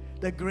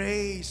 The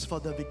grace for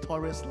the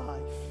victorious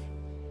life.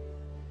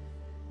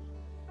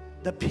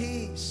 The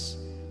peace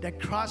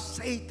that crushed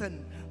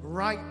Satan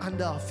right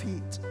under our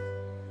feet.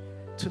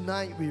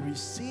 Tonight we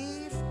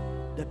receive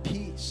the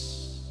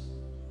peace.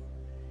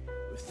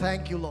 We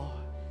thank you, Lord.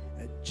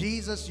 And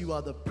Jesus, you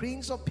are the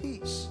Prince of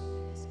Peace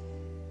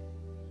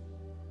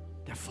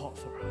that fought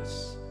for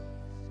us.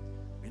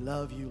 We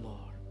love you,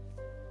 Lord.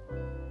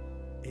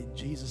 In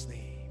Jesus'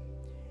 name.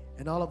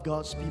 And all of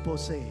God's people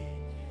say,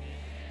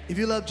 if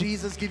you love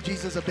Jesus, give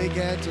Jesus a big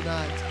hand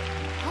tonight.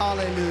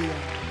 Hallelujah.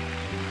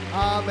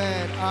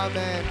 Amen,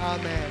 amen,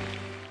 amen.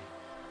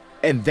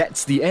 And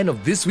that's the end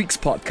of this week's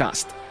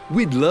podcast.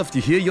 We'd love to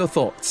hear your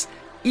thoughts.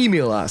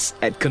 Email us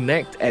at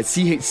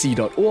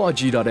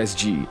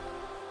connect@chc.org.sg